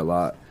use it quite a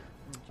lot.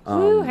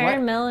 Woo,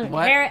 Helen Mirren.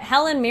 what?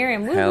 Helen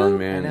Mirren. Woo, Helen woo.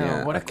 Mirren, I know,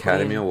 yeah, what a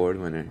Academy queen. Award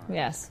winner.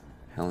 Yes.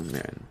 Helen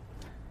Mirren.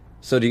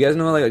 So, do you guys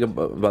know like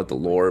about the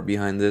lore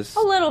behind this? A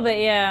little bit,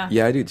 yeah.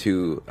 Yeah, I do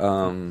too.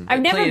 I've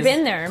never Please-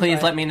 been there. Please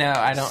but- let me know.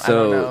 I don't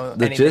So know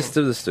the anything. gist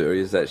of the story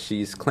is that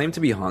she's claimed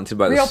to be haunted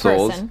by Real the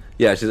souls. person.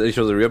 Yeah, she was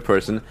a real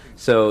person.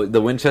 So the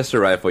Winchester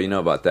rifle, you know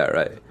about that,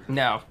 right?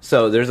 No.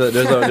 So there's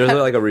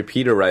like a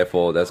repeater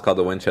rifle that's called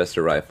the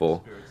Winchester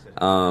rifle.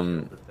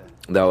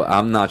 Though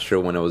I'm not sure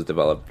when it was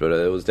developed, but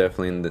it was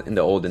definitely in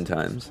the olden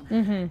times.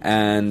 Mm-hmm.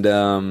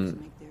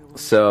 And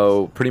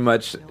so pretty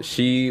much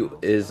she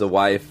is the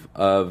wife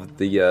of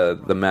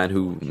the man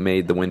who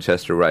made the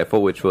Winchester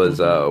rifle, which was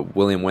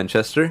William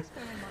Winchester.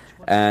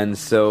 And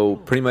so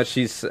pretty much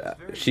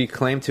she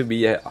claimed to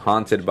be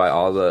haunted by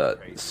all the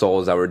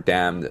souls that were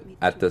damned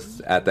at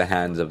the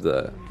hands of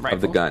the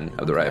gun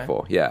of the Okay.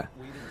 rifle. Yeah.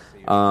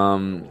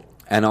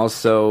 And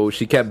also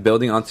she kept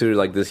building onto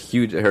like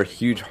her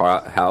huge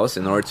house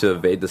in order to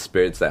evade the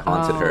spirits that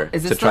haunted her.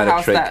 Is this to try the to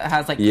house trick. that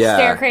has like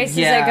Staircases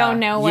that Yeah. go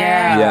nowhere.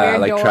 Yeah. Yeah,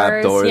 weird like doors.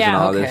 trap doors yeah. and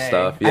all this Okay.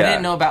 stuff. I Yeah.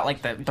 didn't know about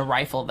like the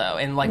rifle though,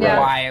 and like Yeah.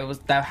 why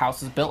that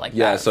house was built like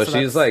Yeah, that. so she's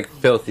that's- like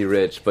filthy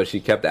rich, but she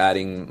kept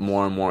adding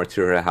more and more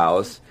to her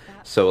house.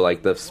 So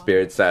like the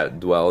spirits that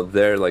dwelled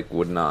there like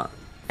would not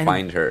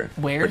find her.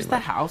 Where's pretty the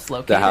much. house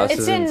located? The house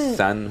It's is in in-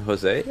 San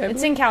Jose.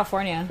 It's in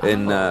California.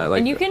 In like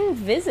and you can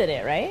visit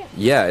it, right?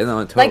 yeah, no,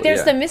 totally, Like there's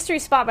yeah. the mystery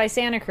spot by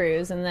Santa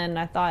Cruz, and then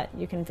I thought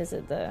you can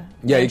visit the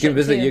yeah, you mansion, can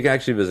visit. too. You can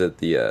actually visit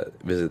the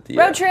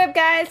road trip,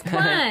 guys.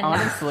 Come on,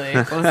 Honestly,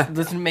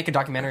 let's make a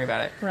documentary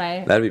about it.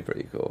 right? That'd be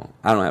pretty cool.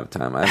 I don't have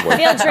time. I work.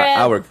 Field trip.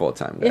 I work full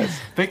time, guys.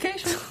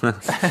 Vacation.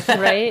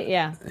 Right?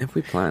 Yeah. If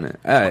we plan it.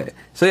 All right.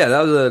 So yeah,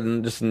 that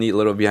was just a neat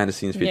little behind the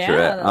scenes featurette.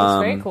 Yeah, that was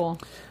very cool.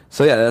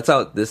 So yeah, that's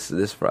out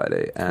this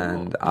Friday,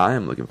 and I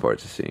am looking forward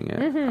to seeing it.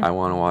 Mm-hmm. I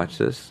want to watch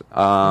this.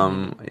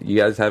 You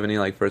guys have any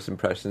like first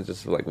impressions,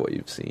 just of like what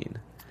you've seen?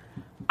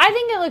 I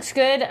think it looks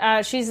good.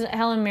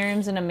 Helen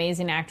Mirren's an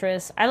amazing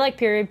actress. I like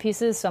period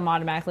pieces, so I'm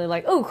automatically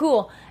like, oh,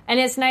 cool. And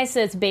it's nice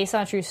that it's based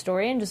on a true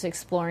story and just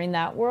exploring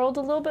that world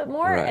a little bit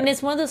more. Right. And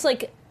it's one of those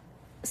like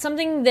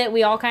something that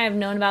we all kind of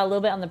known about a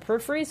little bit on the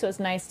periphery. So it's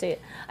nice to.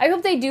 I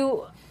hope they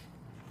do.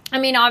 I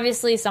mean,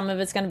 obviously, some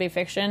of it's going to be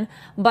fiction,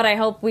 but I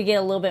hope we get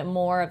a little bit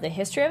more of the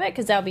history of it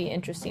because that'll be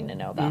interesting to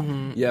know about.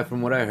 Yeah,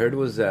 from what I heard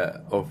was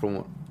that, what's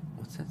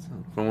that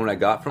song? From what I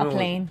got from A it,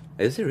 plane.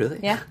 Is it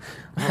really? Yeah.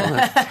 Oh,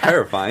 that's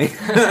terrifying.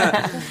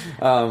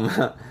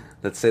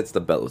 Let's say it's the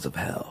bellows of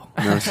hell.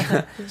 No,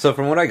 so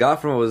from what I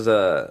got from it was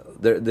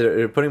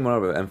they're putting more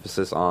of an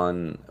emphasis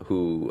on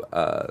who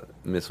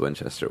Miss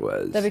Winchester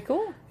was. That'd be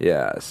cool.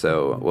 Yeah.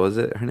 So what was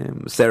it? Her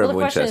name Sarah Well,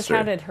 the question is, Winchester.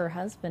 how did her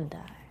husband die?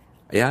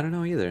 Yeah, I don't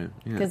know either.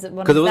 Yeah. 'Cause it- it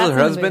was that's her the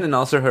husband movie. and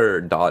also her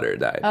daughter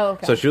died. Oh,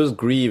 okay. So she was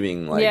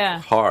grieving like Yeah.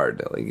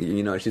 hard. Like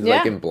she's Yeah.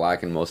 like in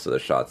black in most of the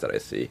shots that I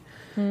see.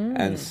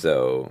 And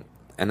so,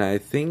 and I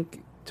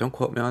think, don't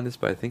quote me on this,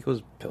 but I think it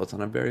was built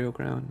on a burial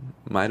ground.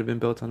 Might have been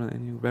built on a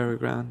new burial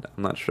ground.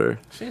 I'm not sure.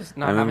 She's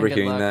not I remember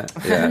having good hearing luck.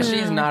 that. Yeah.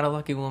 She's not a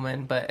lucky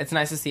woman, but it's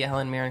nice to see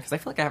Helen Mirren because I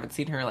feel like I haven't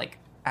seen her like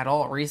at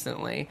all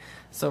recently.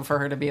 So for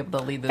her to be able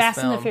to lead this Fast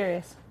film, and the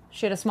Furious.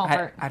 She had a small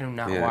part. I do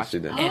not Yeah, watch she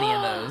did. any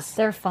of those.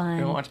 They're fun. I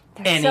don't watch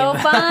They're any so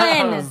of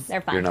fun. those.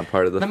 They're fun. You're not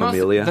part of the, The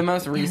familia.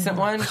 most recent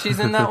one, she's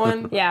in that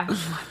one. Yeah.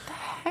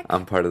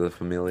 I'm part of the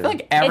familia. I feel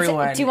like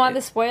everyone. Do you want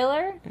the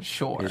spoiler?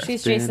 Sure.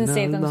 She's Jason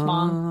Statham's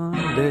mom.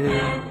 Day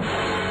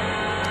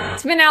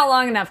It's been out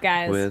long enough,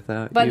 guys.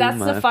 without But you, that's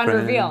my the fun friend.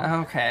 reveal.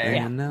 Okay.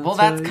 And I'll Well,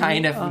 that's tell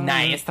kind you of all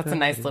nice. That's a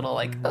nice little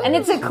like. And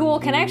it's a cool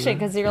connection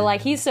because you're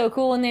like, he's so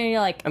cool, and then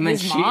you're like, And then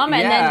his she- mom,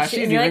 and yeah, then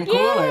she's you're even like,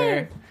 cooler.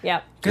 yeah.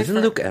 Yep. Good Isn't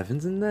for- Luke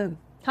Evans in that?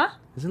 Huh?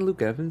 Isn't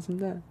Luke Evans in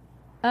that?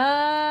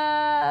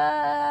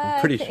 I'm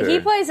pretty sure. He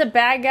plays a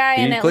bad guy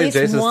in at plays least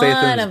Jason one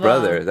Statham's of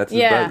brother. them. That's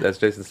his brother. That's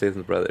Jason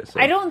Statham's brother. So.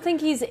 I don't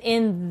think he's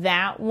in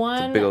that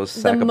one, big old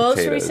sack the of most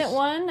potatoes. recent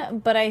one,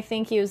 but I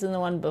think he was in the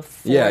one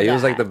before. Yeah, he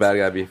was that. like the bad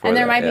guy before. And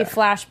there that, might yeah. be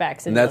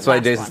flashbacks. In And that's the why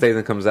last Jason one.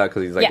 Statham comes out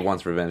because he's like Yeah.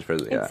 wants revenge for.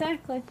 Yeah.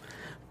 Exactly.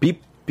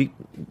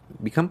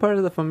 Become part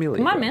of the family.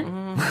 Come on, bro.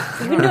 man.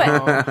 You can do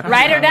it.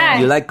 Ride or die.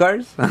 You like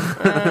cars?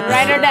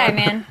 Ride or die,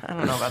 man. I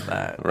don't know about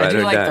that. Right I do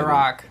or like die. The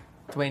Rock,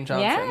 Dwayne Johnson.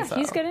 Yeah, so.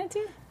 he's good in it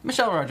too.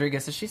 Michelle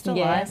Rodriguez, is she still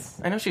Yes.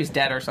 alive? I know she was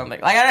dead or something.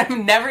 Like I've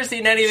never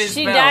seen any of his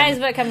She films. dies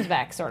but comes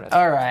back, sort of.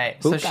 All right,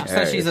 so, Who so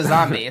cares? she's a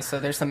zombie. So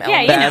there's some Yeah,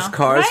 elements. you know. Fast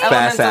cars, right?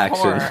 fast Elements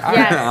of action. horror.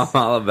 Yes.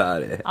 I'm all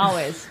about it.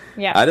 Always.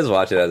 Yeah. I just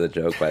watch it as a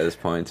joke by this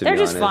point. To They're be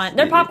just honest. fun.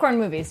 They're popcorn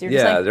movies. You're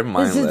just Yeah, like, they're this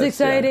mindless, is yeah.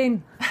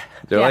 exciting.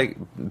 They're Yeah. like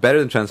better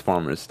than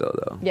Transformers, still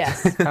though.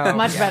 Yes. Oh,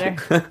 Much yeah.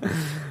 better.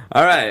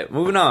 All right,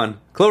 moving on.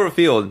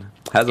 Cloverfield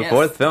has a Yes.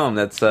 fourth film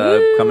that's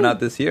coming out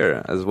this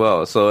year as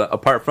well. So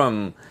apart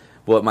from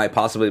what might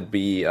possibly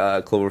be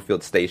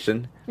Cloverfield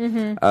Station,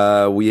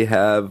 we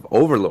have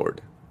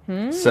Overlord.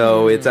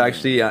 So it's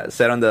actually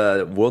set on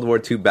the World War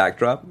II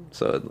backdrop.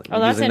 So Oh,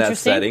 that's using that interesting.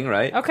 setting,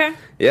 right? Okay.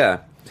 Yeah.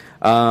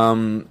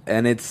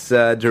 And it's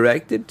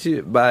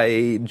directed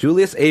by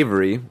Julius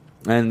Avery.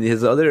 And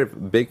his other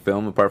big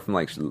film, apart from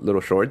like little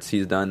shorts,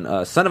 he's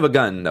done Son of a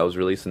Gun that was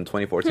released in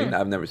 2014.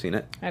 I've never seen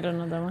it. I don't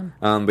know that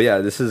one. But yeah,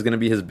 this is going to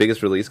be his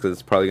biggest release because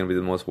it's probably going to be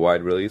the most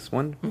wide release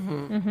one.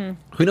 Mm-hmm.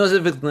 Who knows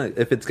if it's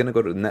going to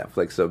go to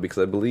Netflix though? Because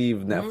I believe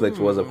Netflix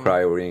was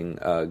acquiring,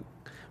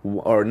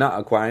 or not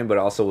acquiring, but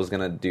also was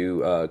going to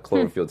do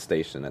Cloverfield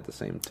Station at the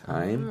same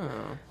time.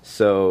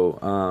 So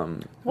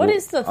What well,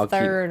 is the I'll keep-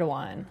 third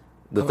one?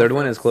 The third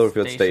one is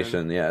Cloverfield Station.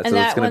 Station. Yeah, And so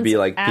that it's going to be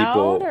one's like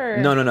people. out, or-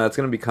 No, it's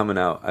going to be coming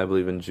out. I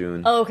believe in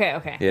June. Oh, okay.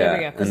 There Yeah, we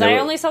go. Because and there I were-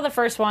 only saw the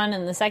first one,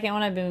 and the second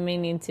one I've been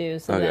meaning to.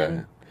 So Okay.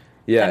 then,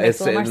 Yeah, that makes it's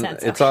a little more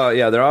sense. it's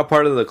Okay. all they're all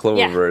part of the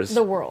Cloververse.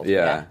 the world,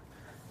 yeah.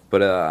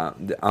 But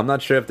I'm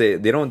not sure if they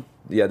don't.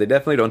 Yeah, they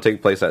definitely don't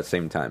take place at the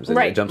same time. So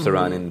Right. it jumps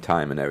around in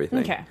time and everything.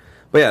 Okay.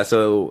 But yeah,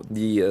 so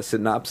the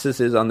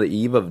synopsis is: on the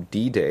eve of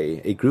D-Day,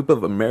 a group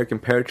of American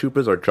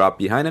paratroopers are dropped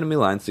behind enemy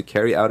lines to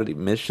carry out a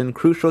mission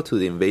crucial to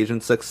the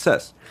invasion's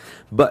success.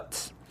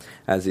 But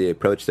as they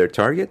approach their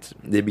target,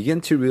 they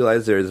begin to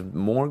realize there is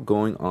more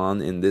going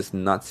on in this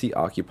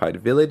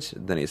Nazi-occupied village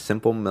than a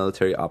simple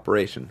military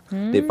operation.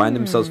 They find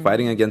themselves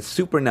fighting against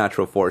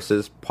supernatural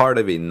forces, part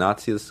of a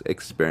Nazi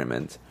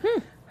experiment.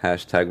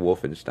 Hashtag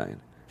Wolfenstein.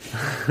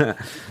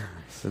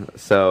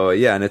 So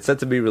yeah, and it's set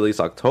to be released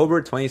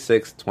October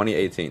 26,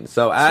 2018.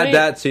 So add Sweet.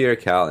 that to your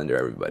calendar,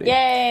 everybody.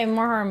 Yay,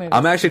 more horror movies.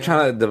 I'm actually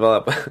trying to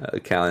develop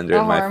a calendar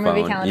A in my horror phone.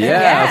 movie calendar? Yeah,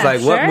 I was Yeah,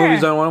 like, what sure.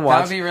 movies do I want to watch?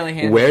 That would be really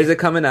handy. Where is it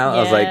coming out?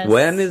 I was like, Yes.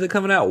 when is it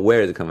coming out?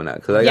 Where is it coming out?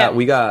 Because Yeah.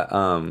 we got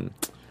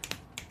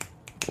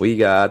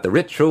The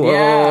Ritual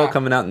Yeah.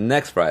 coming out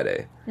next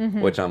Friday,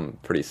 Mm-hmm. which I'm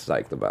pretty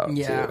psyched about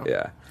Yeah. too.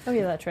 Yeah. Oh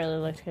yeah, that trailer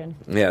looked good.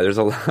 Yeah, there's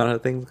a lot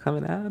of things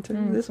coming out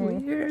this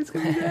Mm-hmm. year. It's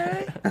gonna be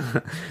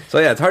great. So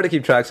yeah, it's hard to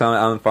keep track. So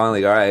I'm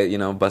finally all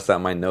right. Bust out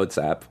my notes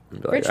app.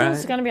 And be like, Ritual's all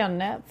right. gonna be on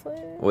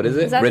Netflix. What is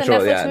it? Is that Ritual,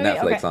 the Netflix yeah, movie?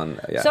 Netflix Okay. on.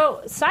 Yeah.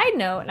 So, side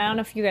note, and I don't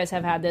know if you guys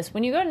have had this.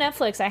 When you go to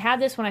Netflix, I had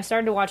this when I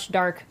started to watch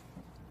Dark.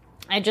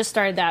 I just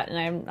started that, and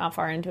I'm not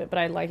far into it, but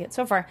I like it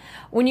so far.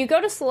 When you go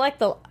to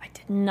select I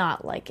did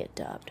not like it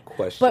dubbed.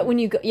 Question. But when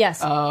you go,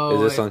 yes, Oh,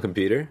 Is this on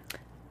computer?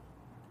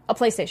 a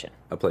PlayStation.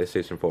 A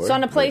PlayStation 4? So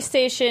on a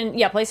PlayStation,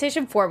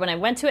 PlayStation 4, when I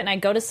went to it and I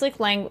go to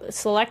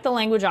select the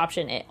language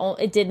option,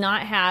 it did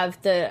not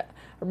have the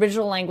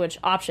original language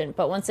option.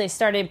 But once they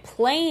started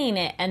playing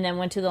it and then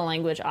went to the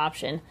language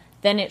option,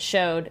 then it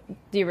showed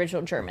the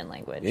original German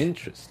language.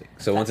 Interesting.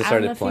 So once it I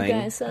don't know started if you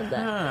playing, guys said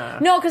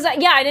that. No, because I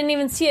didn't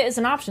even see it as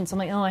an option. So I'm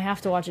like, oh, I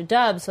have to watch it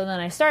dubbed. So then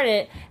I started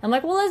it. I'm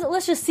like, well,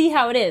 let's just see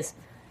how it is.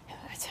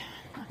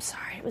 I'm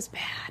sorry, it was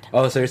bad.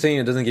 oh, so you're saying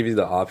it doesn't give you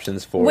the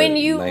options for When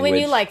you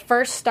language? like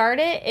first start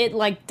it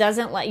like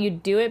doesn't let you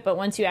do it, but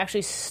once you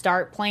actually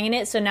start playing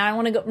it, so now I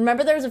want to go.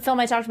 Remember, there was a film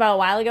I talked about a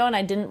while ago, and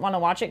I didn't want to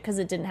watch it because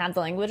it didn't have the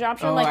language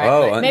option. Oh, like,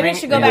 I- maybe I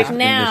should go in back the,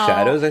 now. In the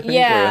Shadows, I think.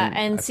 yeah, or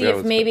and I see forgot if what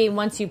it's maybe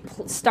once you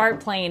start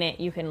playing it,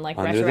 you can like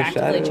Under the retroactively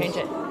Shadows? change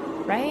it.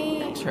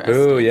 Right? Interesting. called.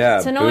 Ooh, yeah.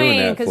 It's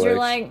annoying because you're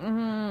Netflix.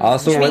 like,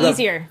 also, should where be the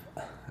easier.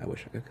 I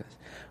wish I could. Guys.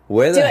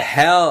 Where Do the it.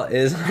 hell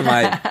is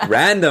my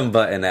random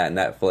button at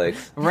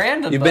Netflix?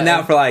 Random. You've been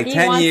out for like He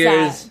 10 wants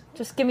years. that.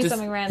 Just give me Just-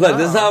 something random. Look,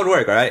 this is how it would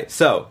work. All right.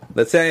 So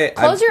let's say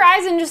Close your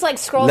eyes and just like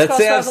scroll. Let's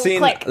say I've scroll, seen.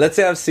 click. Let's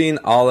say I've seen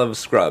all of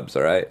Scrubs.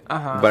 All right.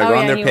 Uh-huh. But I Oh, go yeah,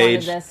 on their you wanted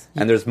page, this.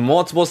 and there's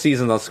multiple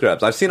seasons of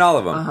Scrubs. I've seen all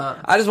of them. Uh-huh.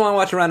 I just want to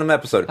watch a random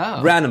episode.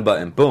 Oh. Random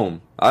button.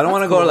 Boom. I don't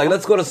want to go cool. like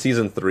let's go to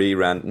season 3.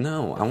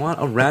 No, I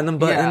want a random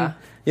button. Yeah.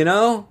 You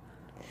know.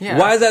 Yeah.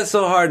 Why is that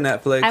so hard,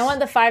 Netflix? I want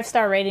the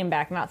 5-star rating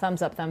back, not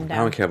thumbs up, thumb down.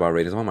 I don't care about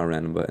ratings. I want my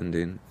random button,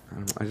 dude.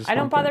 I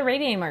don't bother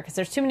rating anymore because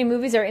there's too many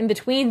movies that are in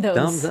between those.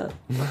 Thumbs up.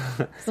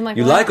 So I'm like,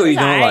 You well, like or you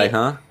it's don't alright. like,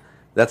 huh?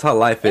 That's how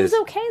life It is.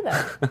 was okay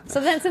though. So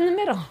then it's in the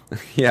middle.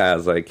 Yeah, I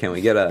was like, can we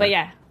get a? But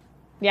yeah,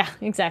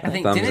 exactly. I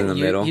think Thumbs didn't in the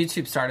middle.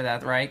 YouTube started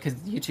that, right? Because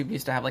YouTube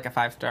used to have like a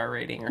 5-star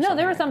rating or no, something.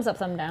 they were right? thumbs up,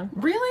 thumb down.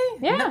 Really?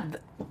 Yeah.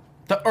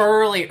 No, The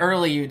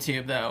early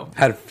YouTube though,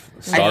 Had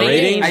star think-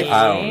 ratings? I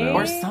I don't know.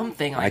 or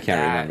something like that. I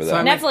can't remember So that.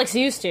 I'm like, Netflix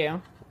used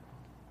to.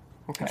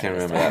 okay. I can't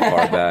remember that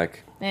far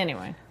back.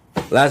 Anyway.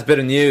 Last bit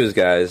of news,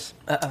 guys.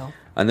 Uh-oh.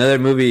 Another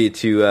movie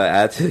to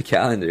add to the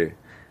calendar.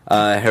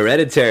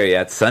 Hereditary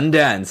at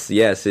Sundance.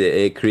 Yes,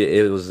 it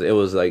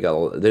was like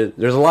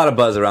there's a lot of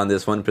buzz around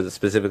this one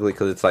specifically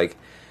because it's like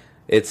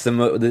it's the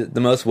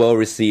most well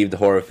received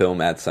horror film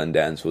at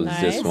Sundance was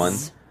this one.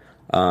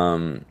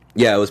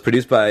 Yeah, it was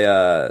produced by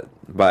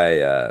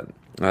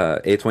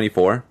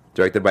A24,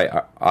 directed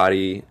by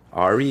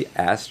Ari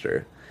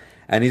Aster,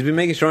 and he's been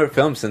making short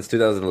films since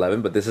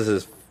 2011. But this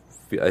is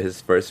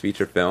his first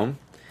feature film.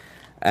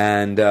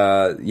 And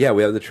yeah,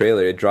 we have the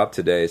trailer. It dropped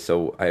today,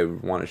 so I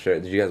want to share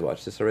it. Did you guys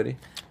watch this already?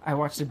 I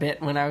watched a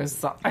bit when I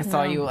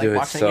saw you like Dude, it's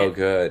watching so it.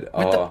 good.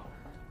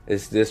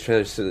 This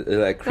trailer like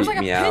There's creeped like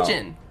a me out.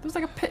 pigeon. There's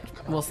like a pigeon.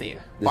 We'll see.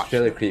 This Watch.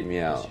 trailer creeped me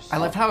out. I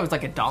loved how it was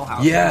like a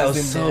dollhouse. Yeah, it was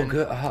zoomed so in.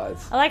 good. I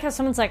like how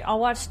someone's like, I'll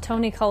watch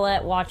Toni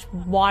Collette watch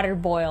water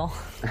boil.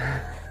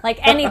 Like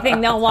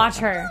anything, they'll watch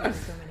her.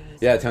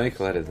 Yeah, Toni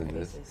Collette is in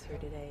this.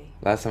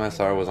 Last time I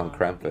saw her was on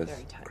Krampus.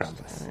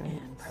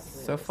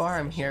 So far,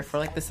 I'm here for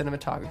like the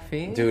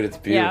cinematography. Dude, it's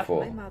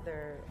beautiful.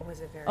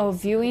 Oh,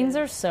 viewings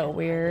are so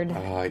weird.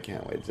 Oh, I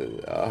can't wait to.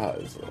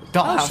 Dollhouse.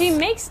 Oh, she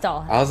makes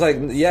doll. I was like,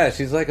 yeah,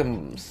 she's like a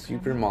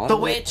supermodel. The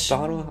Witch.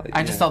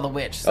 I just saw The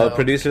Witch. So. Oh,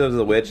 producer of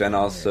The Witch, and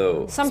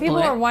also Some people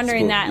Split? are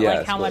wondering that, Yeah,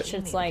 like how Split. much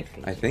it's like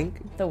I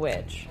think The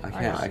Witch. I or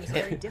can't. not. I She's a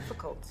very can't.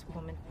 difficult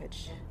woman,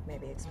 which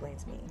maybe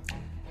explains me.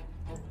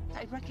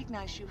 I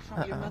recognize you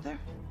from your mother.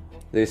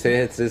 They say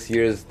it's this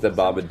year's The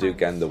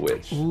Babadook and The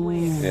Witch.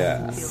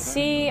 Yeah,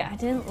 See, I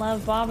didn't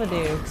love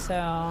Babadook, so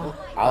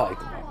I like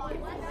The Babadook.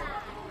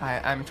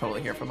 I'm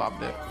totally here for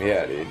Babadook.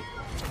 Yeah, dude.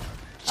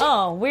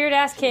 oh, weird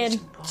ass kid.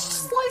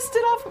 Sliced it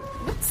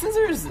off with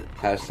scissors.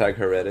 Hashtag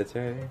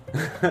hereditary.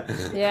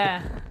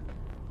 Yeah.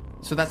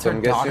 So that's So her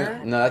I'm guessing.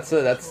 daughter. No, that's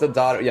the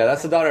daughter. Yeah,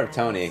 that's the daughter of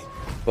Tony.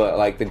 But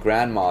like the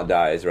grandma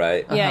dies,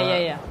 right?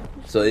 Yeah.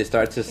 So they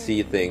start to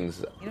see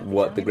things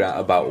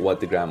about what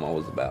the grandma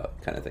was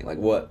about, kind of thing. Like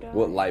what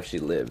life she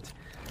lived.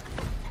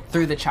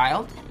 Through the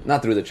child.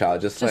 Not through the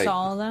child, just like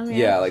all of them? Yeah,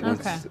 Yeah? like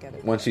Okay.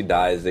 once she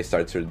dies, they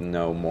start to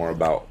know more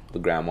about the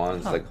grandma. And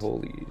it's like,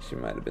 holy, she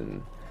might have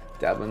been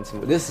dabbling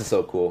some. This is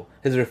so cool.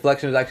 His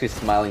reflection is actually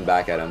smiling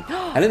back at him,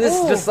 and then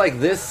Ooh. just like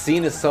this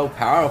scene is so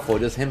powerful.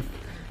 Just him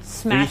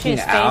Smashing freaking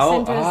his face out.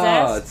 into his Oh,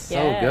 desk. it's so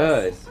Yes.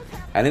 good.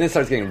 And then it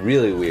starts getting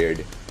really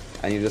weird,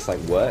 and you're just like,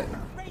 what,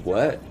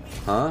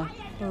 huh?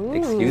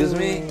 Excuse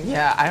me.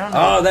 Yeah, I don't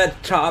know. Oh,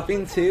 that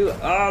chopping too.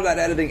 Oh, that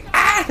editing.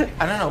 Ah!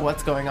 I don't know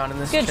what's going on in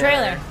this. Good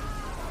trailer.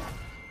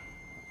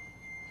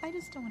 I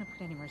just don't want to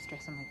put any more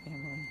stress on my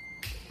family.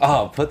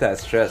 Oh, put that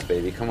stress,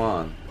 baby. Come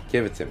on,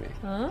 give it to me.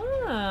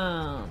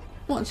 Oh.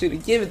 I want you to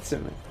give it to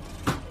me.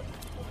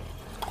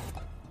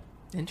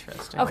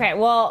 Interesting. Okay,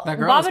 well, That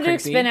girl was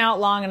Babadook's creepy. been out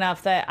long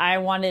enough that I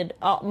wanted.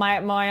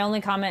 My only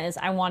comment is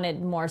I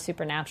wanted more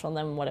supernatural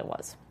than what it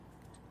was.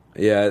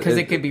 Yeah, Because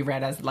it could be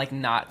read as like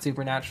not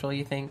supernatural.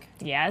 You think?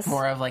 Yes.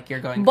 More of like you're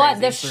going. But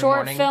crazy the through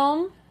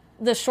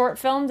short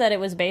film that it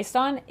was based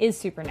on is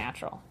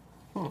supernatural.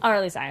 Hmm. Or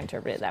at least I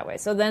interpret it that way.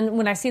 So then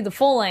when I see the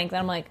full length,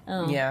 I'm like,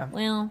 oh, Yeah.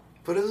 well.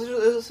 But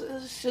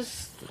it's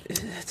just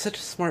it's such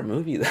a smart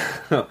movie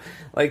though.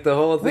 Like the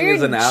whole thing Weird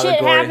is an shit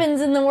allegory.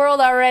 happens in the world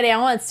already. I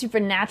want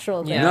supernatural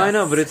things. Yeah. No, I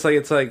know, but it's like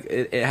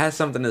it has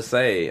something to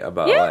say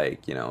about Yeah.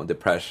 like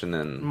depression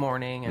and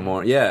Mourning and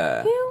more.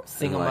 Yeah, Yeah.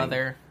 single And, like-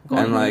 mother going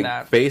and through like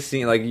that.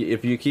 facing like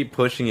if you keep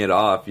pushing it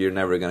off, you're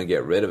never gonna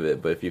get rid of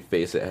it. But if you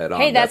face it head on,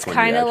 Hey, that's when you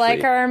kind of like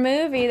actually- our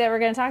movie that we're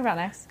going to talk about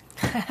next.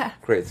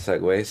 Great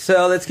segue.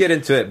 So let's get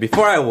into it.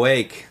 Before I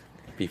wake,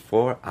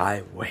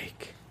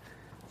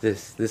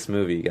 this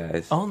movie,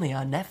 guys. Only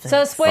on Netflix.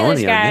 So spoilers,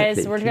 Only on guys.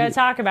 Netflix, We're going too. to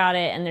talk about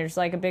it, and there's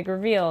like a big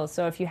reveal.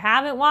 So if you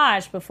haven't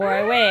watched Before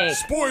I Wake,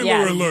 Spoiler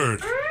yeah,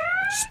 alert!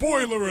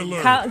 Spoiler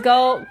alert!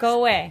 go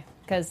away,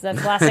 because that's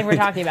the last thing we're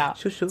talking about.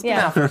 Shoo-shoo.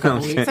 Yeah. for a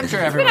couple weeks. I'm sure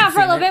Been everyone's out for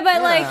a seen little bit, but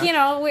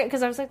Yeah. like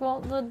because I was like,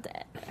 well,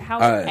 how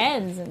All it right.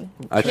 ends. And,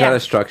 I try yeah. to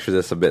structure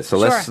this a bit. So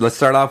Sure. let's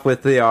start off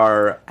with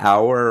our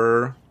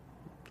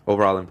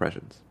overall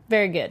impressions.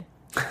 Very good.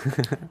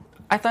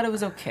 I thought it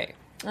was okay.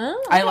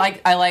 Oh,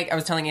 I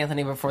was telling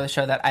Anthony before the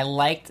show that I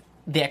liked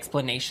the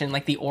explanation,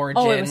 like the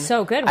origin. Oh, it was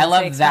so good I once they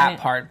love explained that it.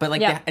 part, but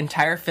like Yeah. the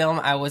entire film,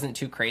 I wasn't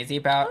too crazy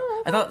about.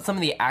 Oh, I thought some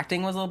of the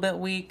acting was a little bit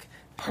weak,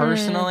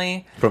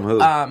 personally. From who?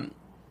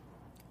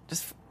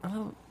 Just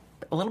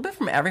a little bit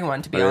from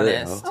everyone, to be Really?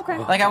 honest. Oh. Okay.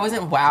 Like I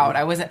wasn't wowed.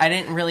 I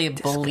didn't really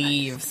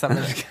believe some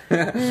of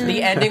the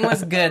ending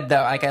was good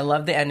though. Like I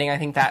loved the ending. I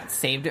think that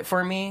saved it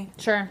for me.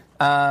 sure.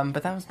 But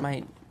that was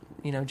my,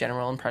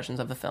 general impressions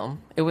of the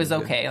film. It was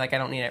okay. Like I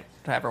don't need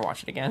to ever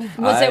watch it again.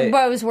 But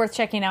it was worth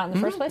checking out in the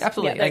first place?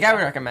 Absolutely. Yeah, Like I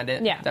would recommend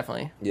it. Yeah.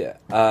 Definitely. Yeah.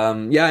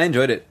 Yeah, I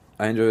enjoyed it.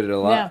 I enjoyed it a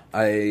lot. Yeah.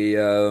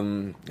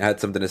 I had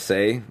something to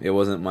say. It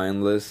wasn't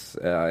mindless.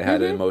 I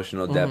had an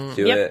emotional depth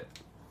to Yep. it.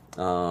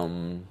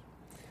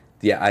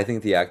 Yeah, I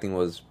think the acting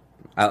was.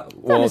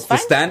 Well, was the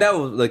fine.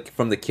 standout like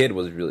from the kid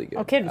was really good.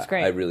 Oh, kid was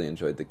great. I really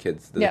enjoyed the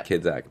kids Yep.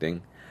 kids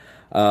acting.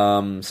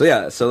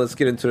 So let's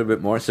get into it a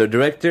bit more. So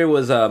director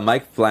was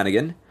Mike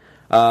Flanagan.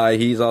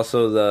 He's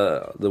also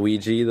the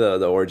Ouija,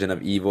 the origin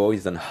of evil.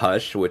 He's done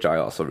Hush, which I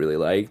also really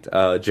liked.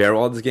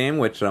 Gerald's Game,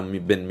 which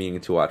I've been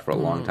meaning to watch for a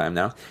long time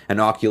now. And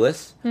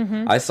Oculus.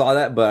 I saw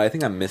that, but I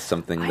think I missed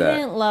something. I that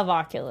didn't love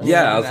Oculus.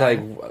 Yeah, I was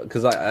like,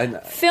 because I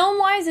Film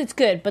wise, it's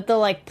good, but the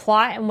like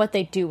plot and what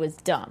they do was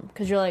dumb.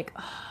 Because you're like,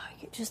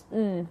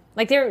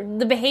 like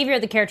the behavior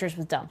of the characters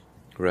was dumb.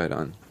 right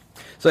on.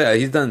 So yeah,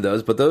 he's done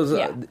those, but those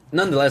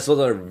nonetheless, those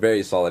are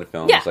very solid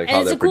films. Yeah, like and how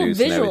it's they're a cool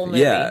produced and visual everything.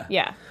 movie.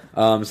 Yeah.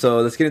 Yeah.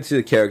 So let's get into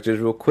the characters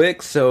real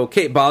quick. So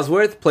Kate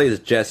Bosworth plays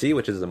Jessie,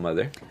 which is the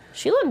mother,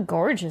 She looked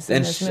gorgeous in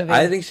and this movie.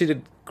 I think she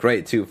did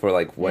great too for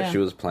like what Yeah. she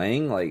was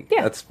playing. Like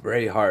Yeah. that's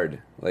very hard.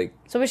 Like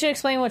So we should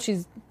explain what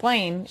she's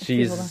playing. if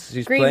people don't-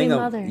 she's grieving playing a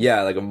mother.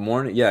 like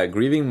a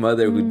grieving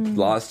mother who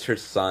lost her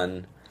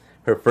son,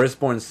 her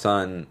firstborn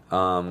son,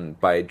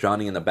 by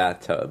drowning in the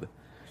bathtub.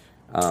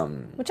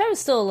 Which I was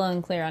still a little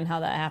unclear on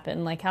how that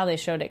happened, like how they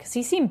showed it, because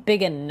he seemed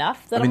big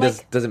enough that I mean, I'm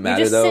like, does it you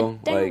matter just though?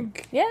 sit down.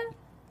 Like yeah,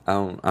 I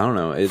don't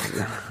know. It's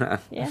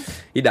yeah.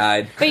 he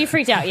died. But you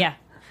freaked out, yeah.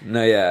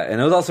 No, yeah,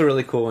 and it was also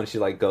really cool when she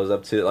like goes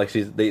up to like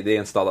they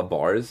install the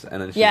bars and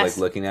then she's Yes.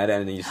 like looking at it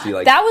and then you see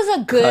like That was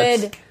a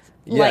good, cuts.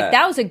 like Yeah.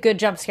 that was a good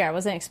jump scare. I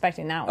wasn't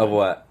expecting that one. of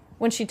what?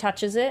 When she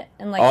touches it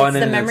and like Oh, it's and the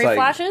then memory it's, like-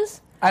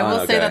 flashes. I will Oh,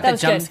 say okay. that That the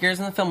was jump good. scares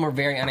in the film were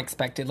very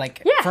unexpected.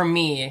 Like Yeah. for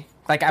me,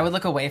 like I would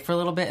look away for a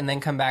little bit and then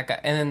come back,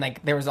 and then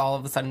like there was all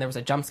of a sudden there was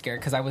a jump scare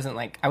because I was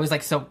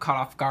like so caught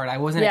off guard. I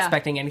wasn't Yeah.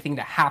 expecting anything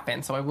to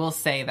happen. So I will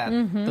say that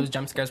those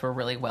jump scares were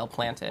really well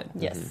planted.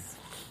 Yes.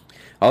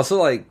 Also,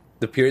 like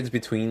the periods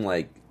between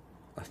like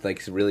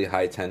really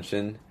high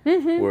tension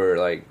were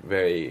like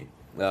very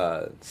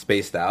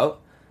spaced out.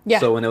 Yeah.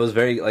 So when it was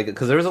very like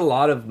because there was a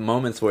lot of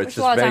moments where it's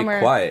There's a lot just of very time where,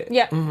 quiet.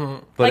 Yeah.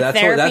 But Like that's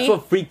therapy.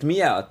 what freaked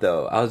me out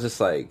though. I was just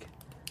like.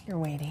 You're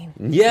waiting.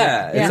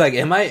 Yeah, Yeah. it's like,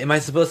 am I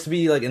supposed to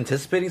be like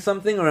anticipating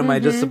something, or am I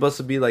just supposed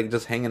to be like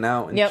just hanging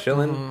out and Yep.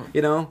 chilling?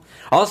 You know.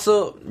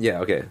 Also, yeah,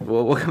 okay,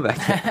 we'll come back.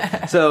 to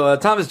that. So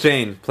Thomas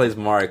Jane plays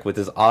Mark with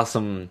his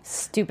awesome,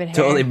 Stupid hair.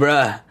 totally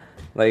bruh,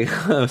 like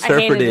I surfer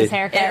hated his dude,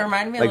 haircut. It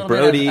reminded me a like little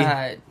Brody,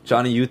 bit of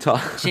Johnny Utah.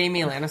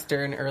 Jamie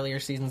Lannister in earlier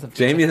seasons of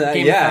Jamie, Game of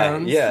yeah,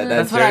 Thrones. yeah, That's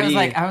that's what I was dirty.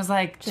 like. I was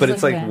like, But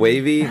it's like bad.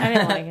 wavy. I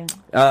didn't like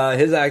it.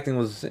 His acting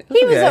was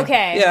He was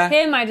okay. Yeah,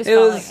 Him, I just it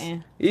felt was like, eh.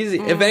 easy.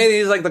 If anything,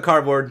 he's like the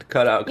cardboard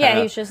cutout. Yeah,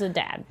 kinda. he's just a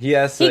dad.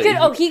 Yes, He could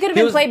have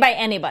been was- played by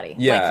anybody.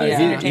 Yeah, Like, he's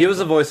he- he entertaining. was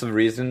a voice of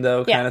reason,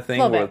 though, Yeah, kind of thing,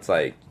 little where bit. it's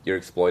like you're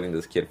exploiting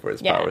this kid for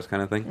his Yeah. powers,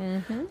 kind of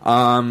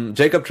thing.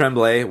 Jacob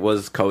Tremblay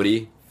was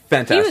Cody.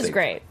 Fantastic. He was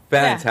great.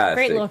 Yeah, Fantastic.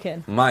 great little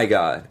kid. My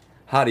God,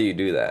 how do you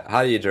do that?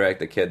 How do you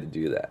direct a kid to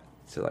do that?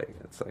 So like,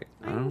 it's like,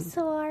 I don't.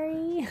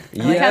 Sorry.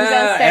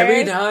 Yeah,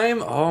 every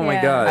time. Oh my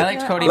Yeah. God. I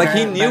liked Cody. Like, he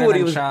better- knew better what than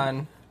he was-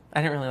 Sean.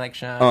 I didn't really like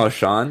Sean. Oh,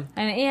 Sean.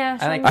 And yeah,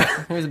 I Sean-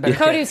 like. He was a better.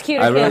 Cody was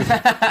cute. I as wrote,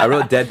 kid. I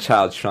wrote Dead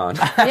Child Sean.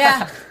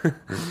 Yeah.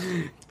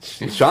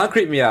 Sean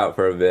creeped me out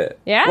for a bit.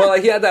 Yeah? Well,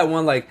 like he had that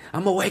one like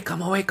I'm awake.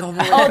 Oh,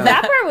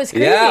 that part was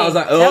creepy. Yeah, I was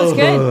like, oh, that was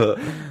good.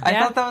 I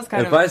Yeah. thought that was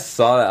kind If of. I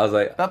saw that, I was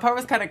like, That part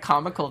was kind of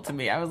comical to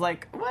me. I was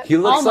like, what? he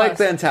looks like Almost.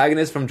 the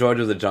antagonist from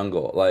George of the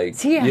Jungle.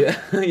 Like, Yeah.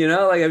 you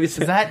know, like have you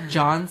seen? Is that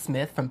John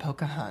Smith from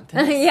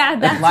Pocahontas? Yeah,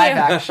 that's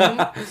Live him.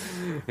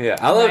 action. Yeah,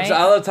 I Right?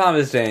 love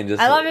Thomas Jane.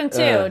 Just I love him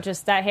too. uh,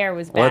 Just that hair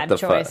was what bad the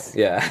choice. fuck?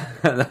 Yeah.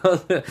 That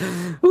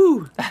was-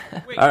 Woo.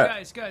 Wait, All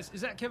right. guys,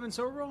 is that Kevin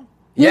Sorbo?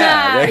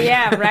 Yeah, there you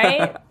yeah,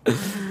 right.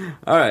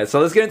 All right, so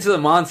let's get into the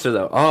monster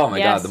though. Oh my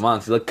Yes. God, the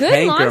monster, the Good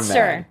Canker monster.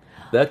 Man,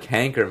 the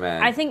Canker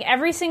Man. I think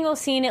every single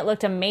scene it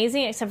looked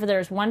amazing, except for there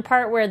was one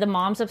part where the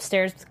mom's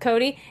upstairs with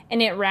Cody,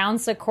 and it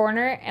rounds the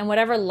corner, and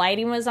whatever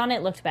lighting was on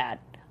it looked bad.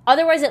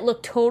 Otherwise, it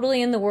looked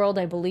totally in the world.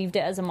 I believed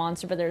it as a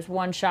monster, but there's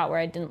one shot where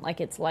I didn't like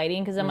its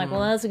lighting because I'm like,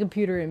 well, that's a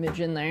computer image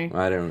in there.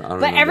 I don't But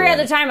remember every that.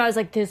 other time, I was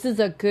like, this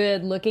is a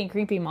good looking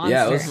creepy monster.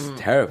 Yeah, it was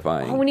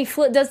terrifying. Oh, when he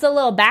does the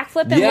little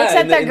backflip and Yeah, looks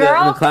at in the the- in the-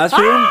 girl in the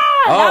classroom? Ah,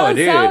 Oh, that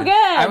was so dude. good.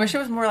 I wish it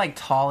was more like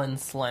tall and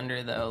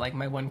slender though. Like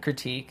my one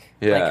critique.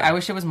 Yeah. Like I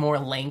wish it was more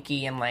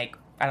lanky and like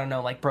I don't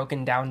know, like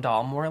broken down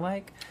doll more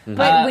like.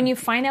 But when you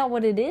find out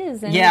what it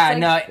is, then Yeah,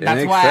 it's like, no, that's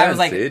makes why I was sense,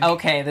 like, dude.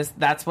 okay,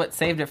 that's what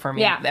saved it for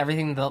me. Yeah.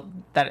 Everything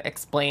that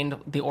explained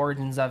the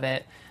origins of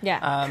it.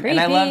 Yeah, and creepy.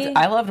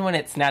 I loved when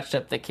it snatched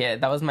up the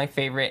kid. That was my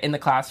favorite in the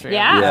classroom.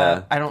 Yeah.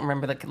 Yeah. I don't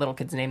remember the little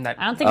kid's name. That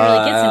I don't think it really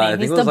gets a I name.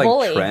 think He's it was the like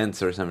bully.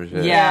 Trent or some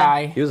shit. Yeah,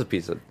 He was a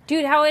piece of.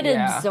 Dude, how it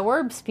Yeah.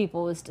 absorbs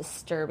people was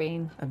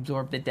disturbing.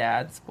 absorbed the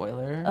dad.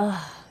 Spoiler.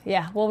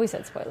 Yeah, well, we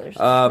said spoilers.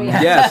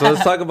 Yeah, so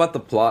let's talk about the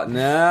plot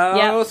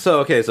now. Yep.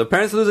 So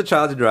parents lose a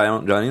child to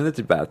drowning in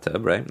the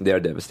bathtub, right? They are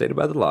devastated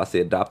by the loss. They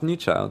adopt a new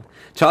child.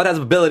 Child has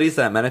abilities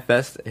that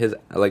manifest his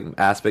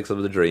aspects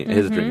of the dream,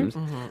 his dreams.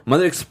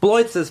 Mother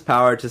exploits this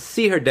power to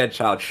see her dead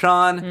child,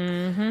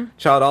 Sean.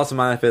 Child also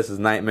manifests his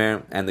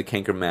nightmare, and the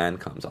Canker Man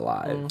comes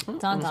alive. Dun,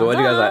 dun, So what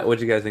do you guys dun. What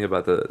do you guys think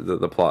about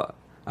the plot?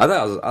 I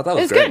thought it was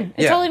It was great.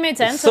 good. It totally made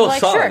sense. It's so I'm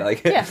like, solid. sure.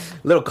 Like Yeah.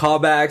 little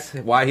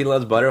callbacks. Why he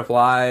loves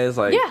butterflies.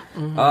 Like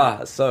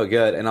Yeah. so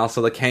good. And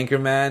also the Canker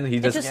Man. He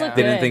just just looked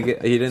didn't good.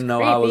 think he didn't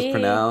know how it was creepy.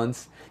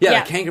 pronounced.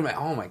 Yeah. the Kanker Man.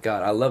 Oh my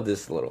god, I love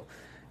this little.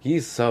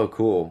 He's so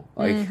cool.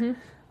 Like,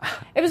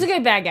 It was a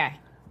good bad guy.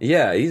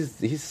 yeah, he's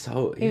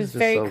so. He's was just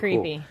very so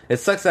creepy. Cool. It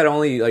sucks that it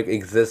only like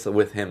exists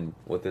with him,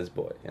 with his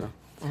boy. You know,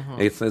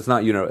 it's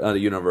not a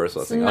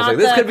universal thing. I was not like,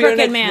 this the could be our, crooked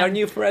next, man. our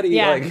new Freddy.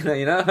 Yeah. Like,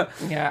 you know.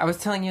 Yeah, I was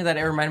telling you that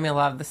it reminded me a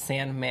lot of the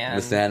Sandman.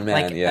 The Sandman,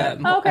 like, yeah.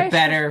 Okay, a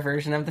better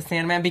version of the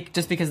Sandman,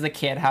 just because of the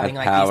kid having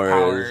Had like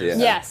powers, these powers.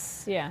 yeah.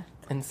 Yes, yeah.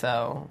 And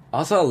so,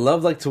 Also, I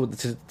love like to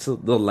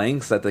the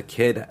lengths that the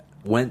kid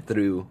went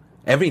through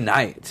every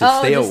night to Oh,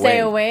 stay to awake. stay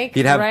awake,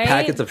 He'd have right?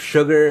 packets of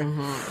sugar.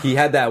 He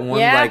had that one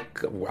Yeah.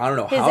 like I don't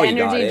know His how he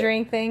got energy it.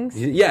 drink things.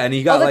 Yeah, and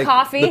he got the like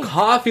coffee? The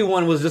coffee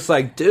one was just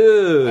like,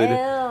 dude.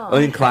 Ew.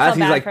 In class, I felt he's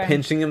bad like for him.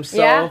 pinching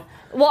himself.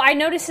 Yeah. Well, I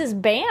noticed his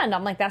band.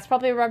 I'm like, that's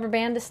probably a rubber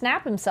band to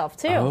snap himself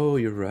too. Oh,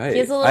 you're right. He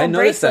has a I little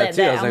noticed bracelet that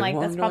too. I that was I'm like,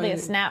 that's wonder probably why- a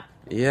snap.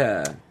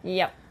 Yeah.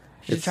 Yep.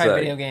 should It's, try uh,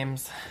 video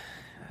games.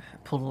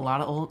 Pulled a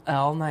lot of old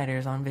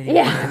all-nighters on video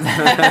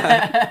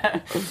Yeah.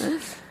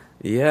 games.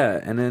 Yeah,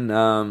 and then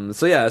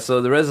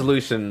so the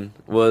resolution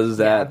was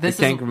Yeah, that the this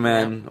is-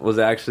 Kankerman was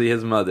actually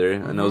his mother,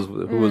 and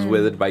who was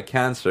withered by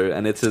cancer,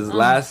 and it's his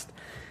last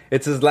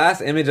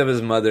image of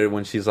his mother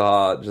when she's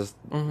all just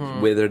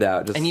withered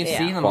out, just And you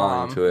see the falling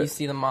mom. into it. You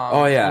see the mom.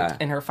 Oh, yeah.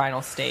 in her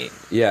final state.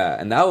 Yeah,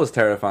 and that was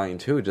terrifying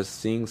too. Just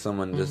seeing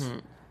someone just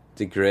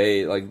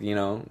degrade, like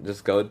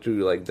just go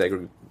through like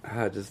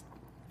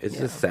it's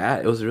just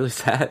sad. It was really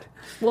sad.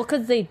 Well,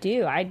 because they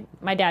do.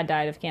 My dad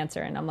died of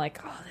cancer, and I'm like,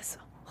 oh, this.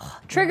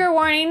 Trigger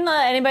warning.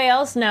 Let anybody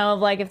else know of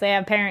like if they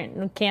have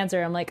parent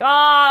cancer. I'm like,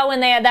 oh,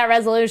 when they had that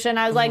resolution,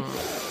 I was like,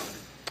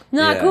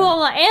 not Yeah. cool. I'm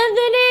like,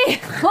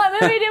 Anthony,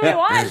 what movie did we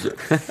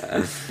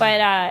watch?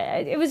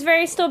 But it was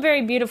still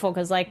very beautiful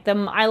because like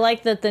I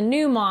like that the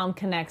new mom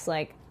connects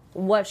like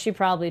what she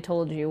probably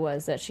told you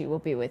was that she will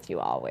be with you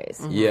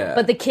always. Yeah,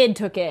 But the kid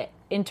took it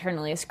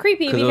internally as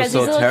creepy it was because so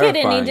he's a little kid and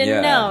he terrifying, didn't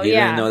yeah. know. He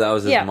yeah. didn't know that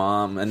was his Yeah.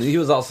 mom, and he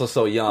was also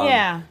so young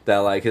Yeah. that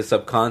like his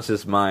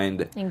subconscious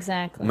mind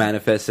Exactly.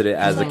 manifested it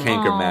as a like,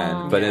 Kanker "Aw."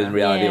 man, but in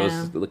reality Yeah. it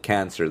was the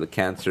cancer.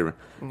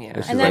 Yeah. It's And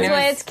just that's like-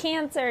 why it's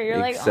cancer. You're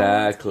like,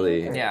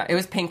 exactly. oh, Yeah, it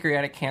was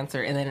pancreatic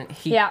cancer, and then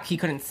Yeah. he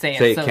couldn't say it.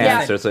 Say so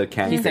cancer, he so said,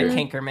 canker. he said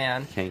canker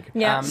man. Kanker.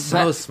 Yeah.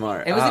 So but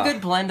smart. It was Ah. a good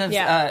blend of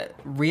Yeah.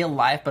 real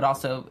life, but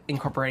also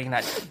incorporating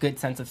that good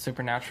sense of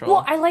supernatural.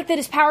 Well, I like that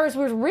his powers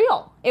were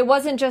real. It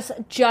wasn't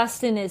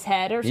just in his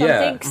head or something.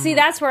 Yeah. See,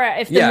 that's where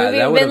if the Yeah, movie that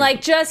had would've- been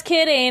like, just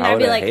kidding, I I'd be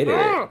would've like, hated it.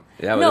 "Ugh."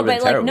 Yeah, it no, would've but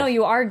been like, terrible. no,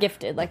 you are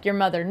gifted. Like your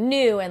mother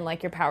knew, and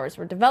like your powers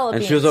were developing.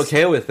 And she was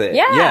okay with it.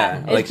 Yeah,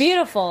 it's like,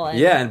 beautiful. And,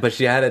 Yeah, but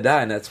she had to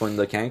die, and that's when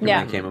the Kanker Yeah.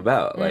 man came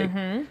about. Like, So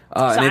and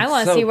I it's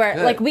want to so see where,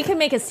 good. like, we could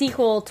make a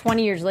sequel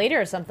 20 years later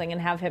or something, and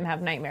have him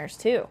have nightmares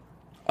too.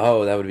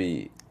 Oh, that would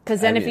be. Because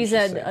then, that'd if be he's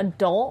an interesting.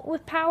 adult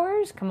with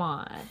powers, come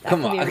on, that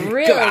Come could on, be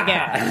really come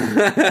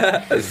good.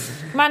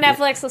 Come on,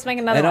 Netflix, let's make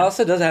another And it one.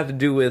 also does have to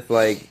do with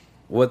like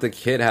what the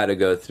kid had to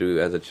go through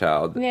as a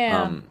child.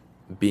 Yeah.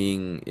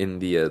 Being in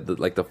the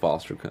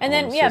foster And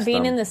then, system.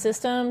 being in the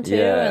system too,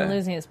 Yeah. and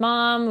losing his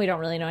mom. We don't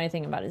really know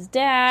anything about his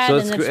dad, So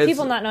and it's there's gr-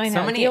 people it's- not knowing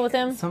how to deal with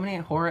him. So many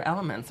horror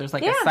elements. There's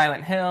like Yeah. a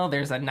Silent Hill.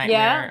 There's a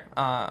Nightmare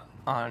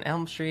on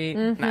Elm Street.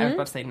 Mm-hmm. I was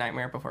about to say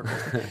Nightmare Before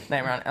Christmas.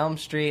 Nightmare on Elm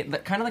Street.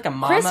 Kind of like a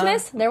Mama.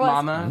 Christmas? There was.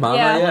 Mama. Mama,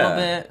 Yeah. A little yeah.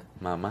 bit.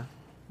 Mama.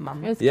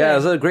 Mama. It was Yeah, it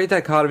good. was a great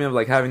dichotomy of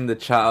like having the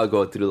child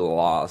go through the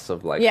loss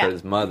of like Yeah.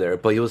 his mother,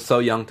 but he was so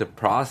young to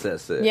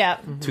process it. Yeah.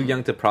 Too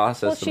young to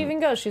process. Well, she them. even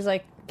goes. She's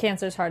like,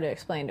 cancer's hard to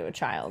explain to a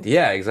child.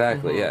 Yeah,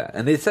 exactly. Yeah,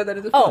 and they said that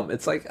in the Oh. film.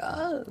 It's like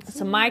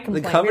So my they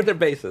complaint. covered their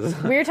bases.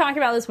 We were talking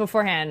about this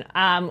beforehand,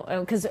 and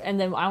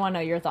then I want to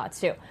know your thoughts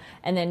too.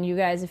 And then you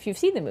guys, if you've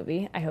seen the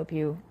movie, I hope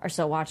you are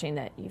still watching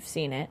that you've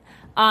seen it.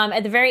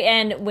 At the very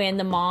end, when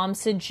the mom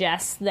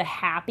suggests the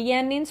happy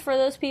endings for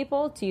those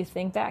people, do you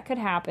think that could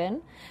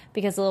happen?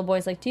 Because the little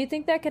boy's like, do you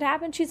think that could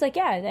happen? She's like,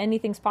 yeah,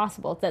 anything's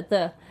possible. That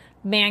the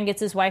man gets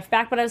his wife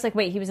back, but I was like,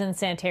 wait, he was in the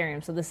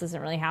sanitarium, so this isn't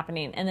really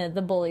happening. And then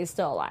the bully's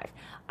still alive.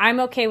 I'm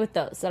okay with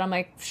those. That I'm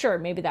like, sure,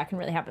 maybe that can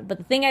really happen. But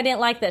the thing I didn't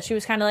like that she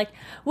was kind of like,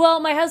 well,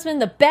 my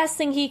husband, the best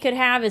thing he could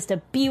have is to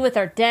be with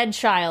our dead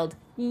child.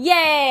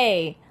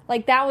 Yay!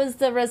 Like that was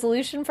the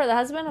resolution for the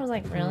husband. I was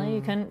like, really?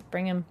 You couldn't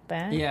bring him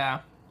back? Yeah.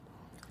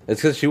 It's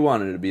because she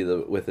wanted to be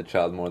with the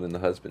child more than the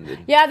husband did.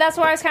 Yeah, that's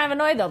why I was kind of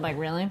annoyed though. I'm like,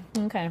 really?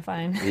 Okay,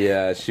 fine.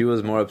 Yeah, she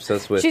was more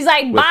obsessed with. She's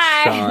like, with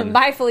bye, Sean.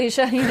 bye,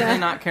 Felicia. You Did know?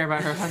 not care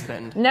about her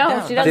husband.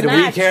 No, she doesn't. Did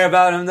we not. care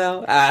about him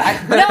though? No,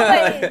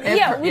 but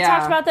yeah, we Yeah.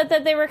 talked about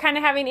that they were kind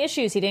of having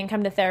issues. He didn't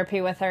come to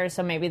therapy with her,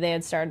 so maybe they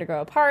had started to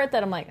grow apart.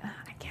 That I'm like,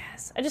 I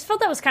guess. I just felt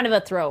that was kind of a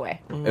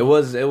throwaway. It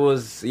was.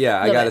 Yeah,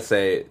 I Little gotta bit.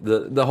 say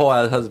the whole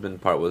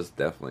husband part was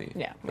definitely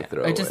Yeah. a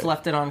throwaway. It just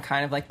left it on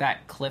kind of like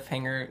that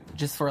cliffhanger,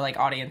 just for like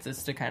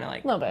audiences to kind of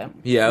like A little bit.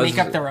 Yeah, it make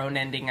was, up their own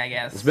ending, I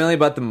guess. It's mainly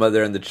about the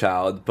mother and the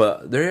child,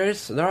 but there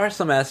are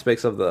some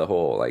aspects of the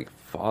whole like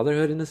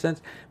fatherhood in a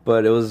sense.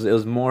 But it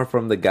was more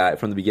from the guy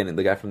from the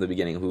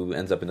beginning who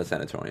ends up in the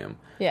sanatorium.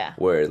 Yeah.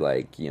 Where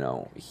like he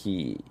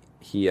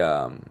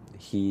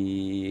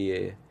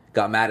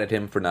got mad at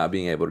him for not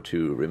being able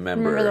to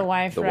remember the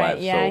wife, right?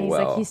 Yeah, so he's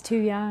well. like, he's too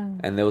young.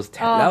 And that was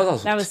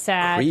also that was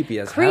sad. creepy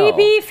as hell.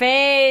 Creepy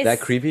face. That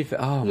creepy face.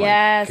 Oh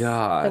yes, my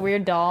god. the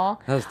weird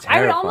doll. That was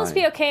I would almost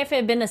be terrifying. okay if it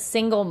had been a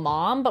single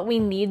mom, but we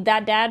need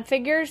that dad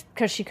figure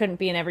because she couldn't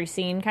be in every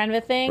scene, kind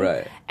of a thing.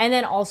 Right. And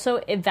then also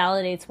it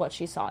validates what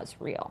she saw as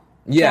real.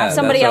 Yeah, have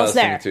somebody that's what I else was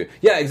there. thinking too.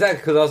 Yeah, exactly.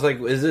 Because I was like,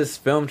 is this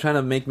film trying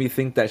to make me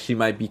think that she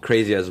might be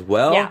crazy as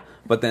well? Yeah.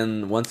 But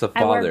then once a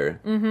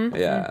father,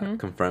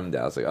 confirmed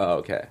that, I was like, oh,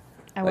 okay.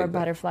 I wore Like that.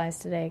 butterflies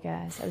today,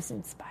 guys. I was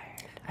inspired.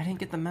 I didn't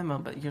get the memo,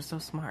 but you're so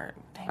smart.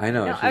 Dang. I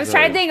know. No, she's I was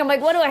trying to like- think. I'm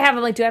like, what do I have?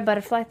 I'm like, do I have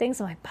butterfly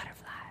things? I'm like, butterflies.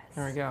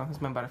 There we go. Here's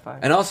my butterfly.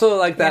 And also,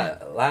 like,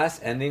 that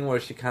last ending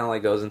where she kind of,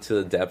 like, goes into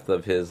the depth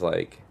of his,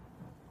 like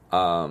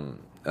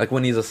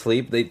when he's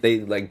asleep, they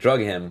like, drug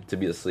him to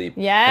be asleep.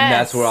 Yes. And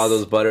that's where all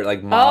those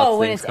moth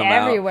when things it's come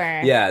everywhere.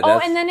 out. Yeah. Oh,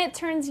 That's, and then it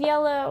turns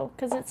yellow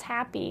because it's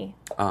happy.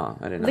 Oh,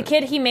 I didn't know. The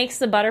kid, he makes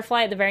the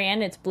butterfly at the very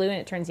end. It's blue and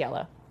it turns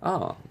yellow.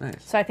 Oh, nice.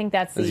 So I think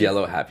that's Is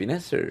yellow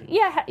happiness or?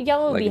 Yeah,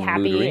 yellow would Like be mood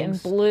happy,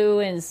 rings? and blue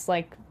is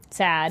like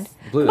sad.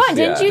 Blue Come is- on,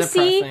 didn't yeah. you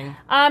see Depressing.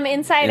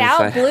 Inside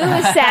Out? Inside- Blue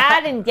is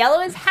sad and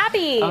yellow is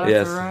happy. Oh, that's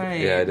Yes. right.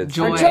 Yeah, I did see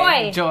Joy.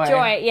 that.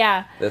 Joy,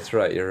 yeah. That's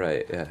right. You're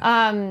right.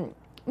 Yeah.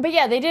 But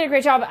yeah, they did a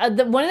great job.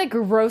 One of the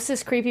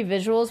grossest creepy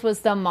visuals was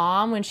the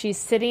mom when she's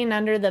sitting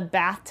under the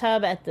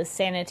bathtub at the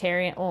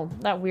sanitarium. Oh,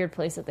 that weird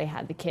place that they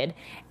had the kid.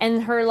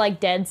 And her like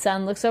dead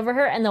son looks over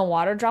her and the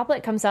water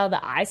droplet comes out of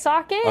the eye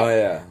socket. Oh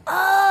yeah.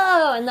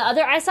 Oh, and the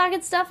other eye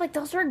socket stuff, like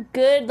those were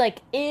good. Like,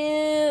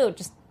 ew,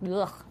 just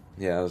ugh.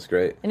 Yeah, that was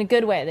great. In a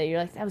good way that you're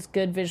like, that was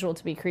good visual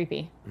to be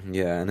creepy.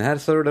 Yeah, and it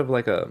had sort of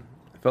like I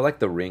felt like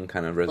the Ring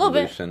kind of Little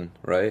bit. resolution,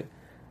 right?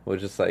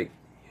 Was just like,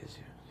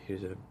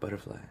 here's a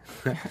butterfly.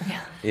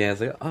 Yeah, it's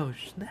like, oh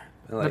snap.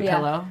 And The like, Yeah.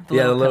 pillow.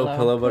 yeah, the little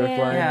pillow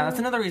butterfly. Yeah, that's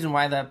another reason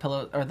why the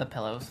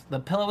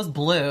pillow was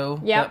blue.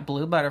 Yep. The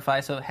blue butterfly,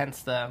 so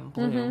hence the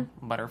blue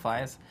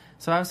butterflies.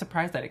 So I was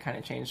surprised that it kind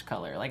of changed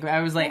color. Like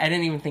I was like, I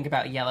didn't even think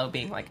about yellow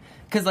being like,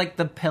 because like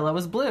the pillow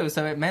was blue,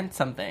 so it meant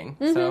something.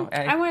 So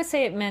I want to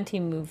say it meant he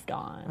moved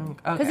on.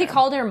 Because okay. he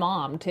called her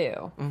mom,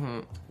 too.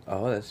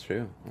 Oh, that's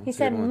true. He That's a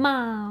said, good one.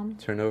 Mom.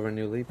 Turn over a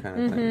new leaf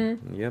kind of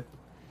thing. Yep.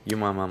 You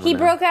my mama. He now.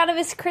 broke out of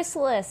his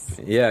chrysalis.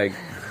 Yeah.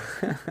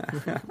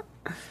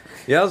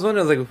 Yeah, I was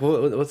wondering, like,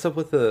 what's up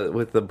with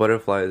the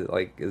butterfly?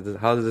 Like,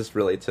 how does this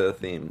relate to the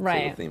theme? To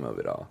Right. the theme of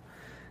it all.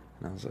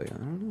 And I was like, I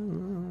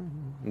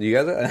don't know. Do you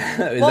guys?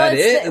 Is Well, that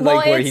it's it? the- well,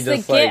 Like, where it's he the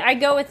just gift. like. I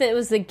go with it. It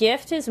was the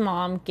gift his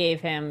mom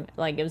gave him.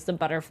 Like, it was the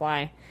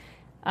butterfly,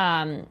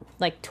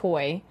 like,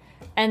 toy.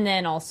 And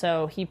then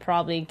also, he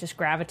probably just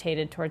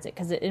gravitated towards it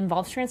because it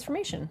involves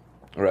transformation.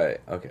 Right.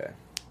 Okay.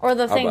 Or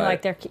the I'll thing, buy like,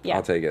 it. they're. Yeah.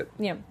 I'll take it.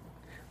 Yeah.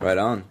 Right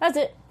on. That's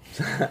it.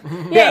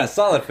 Yeah,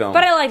 solid film.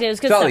 But I liked it. It was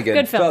good Jolly stuff. good.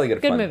 Good film. Jolly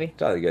good. Good fun. movie.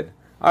 Jolly good.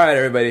 All right,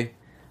 everybody.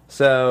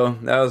 So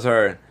that was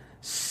our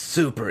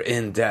super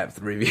in-depth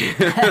review.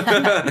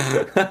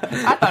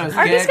 I thought it was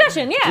Our good.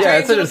 discussion, yeah. Yeah,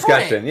 it's a to the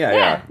discussion. point. Yeah, Yeah,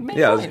 yeah, main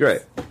yeah. It was points.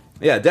 great.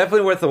 Yeah,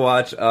 definitely worth a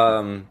watch.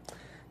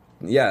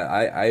 Yeah,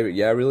 I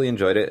really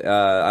enjoyed it.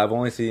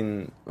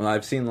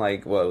 I've seen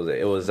like what was it?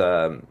 It was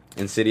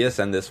Insidious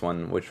and this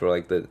one, which were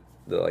like the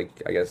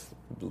like I guess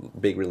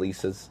big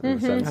releases in a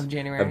sense Of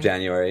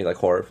January. like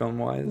horror film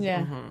wise.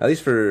 Yeah. At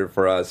least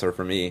for us or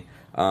for me.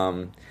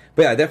 But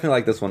yeah, I definitely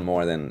like this one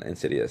more than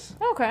Insidious.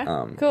 Okay.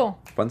 Cool.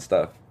 Fun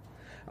stuff.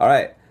 All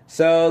right,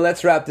 so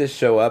let's wrap this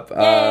show up.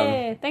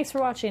 Yay. Thanks for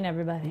watching,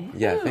 everybody.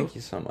 Yeah, thank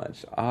you so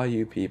much. All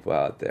you people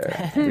out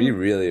there. We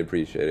really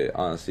appreciate it.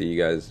 Honestly,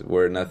 you guys,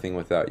 we're nothing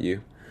without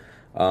you.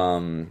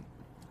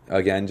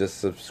 Again, just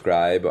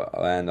subscribe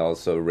and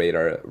also rate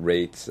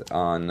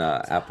on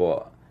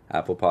Apple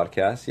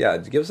Podcasts. Yeah,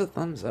 give us a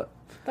thumbs up.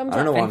 Thumbs I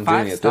don't know up. why And I'm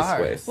 5 doing it stars.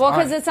 this way. Well,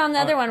 because it's on the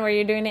other one where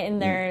you're doing it in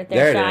their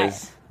There shot. it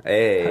is.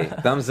 Hey,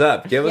 thumbs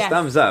up. Give us Yes.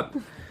 thumbs up.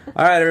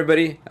 All right,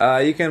 everybody.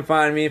 You can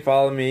find me,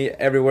 follow me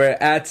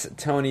everywhere at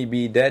Tony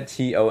B Dead,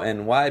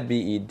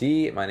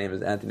 TonyBed. My name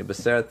is Anthony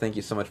Becerra. Thank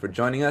you so much for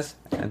joining us.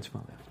 And to my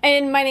left.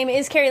 And my name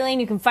is Carrie Lane.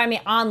 You can find me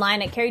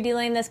online at Carrie D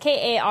Lane. That's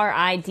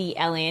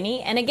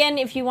KARIDLANE. And again,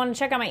 if you want to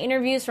check out my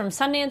interviews from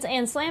Sundance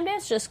and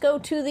Slamdance, just go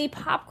to the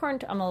Popcorn.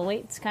 I'm gonna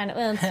wait. It's kind of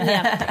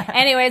yeah.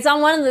 Anyway, it's on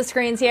one of the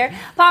screens here.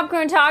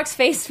 Popcorn Talks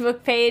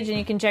Facebook page, and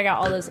you can check out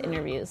all those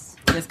interviews.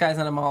 Yes, guys,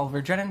 and I'm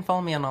Oliver Drennan. Follow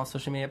me on all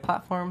social media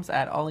platforms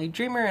at Ollie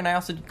Dreamer, and I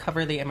also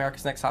cover the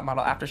America's Next Top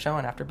Model After Show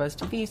on AfterBuzz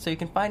TV, so you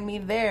can find me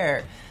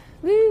there.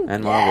 Woo.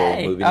 And Marvel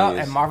Yay. movie Oh, news.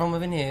 and Marvel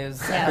Movie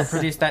News. I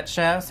produced that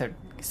show, so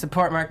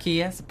support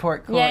Marquia,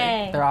 support Corey.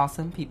 Yay. They're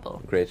awesome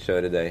people. Great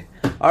show today.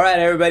 All right,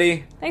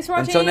 everybody. Thanks for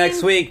watching. Until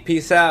next week.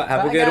 Peace out.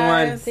 Have Bye, a good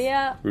guys. See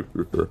ya. one.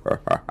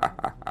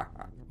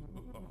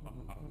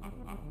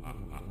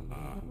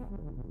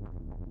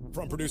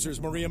 From producers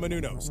Maria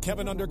Menounos,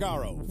 Kevin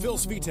Undergaro, Phil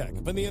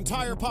Svitek, and the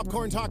entire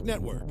Popcorn Talk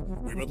Network,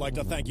 we would like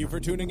to thank you for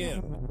tuning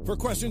in. For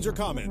questions or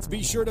comments,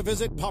 be sure to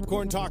visit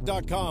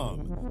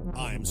popcorntalk.com.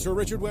 I'm Sir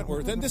Richard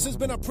Wentworth, and this has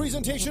been a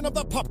presentation of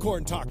the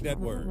Popcorn Talk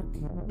Network.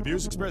 The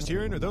views expressed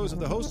herein are those of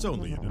the hosts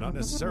only and do not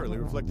necessarily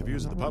reflect the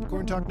views of the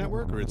Popcorn Talk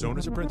Network or its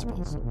owners or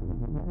principals.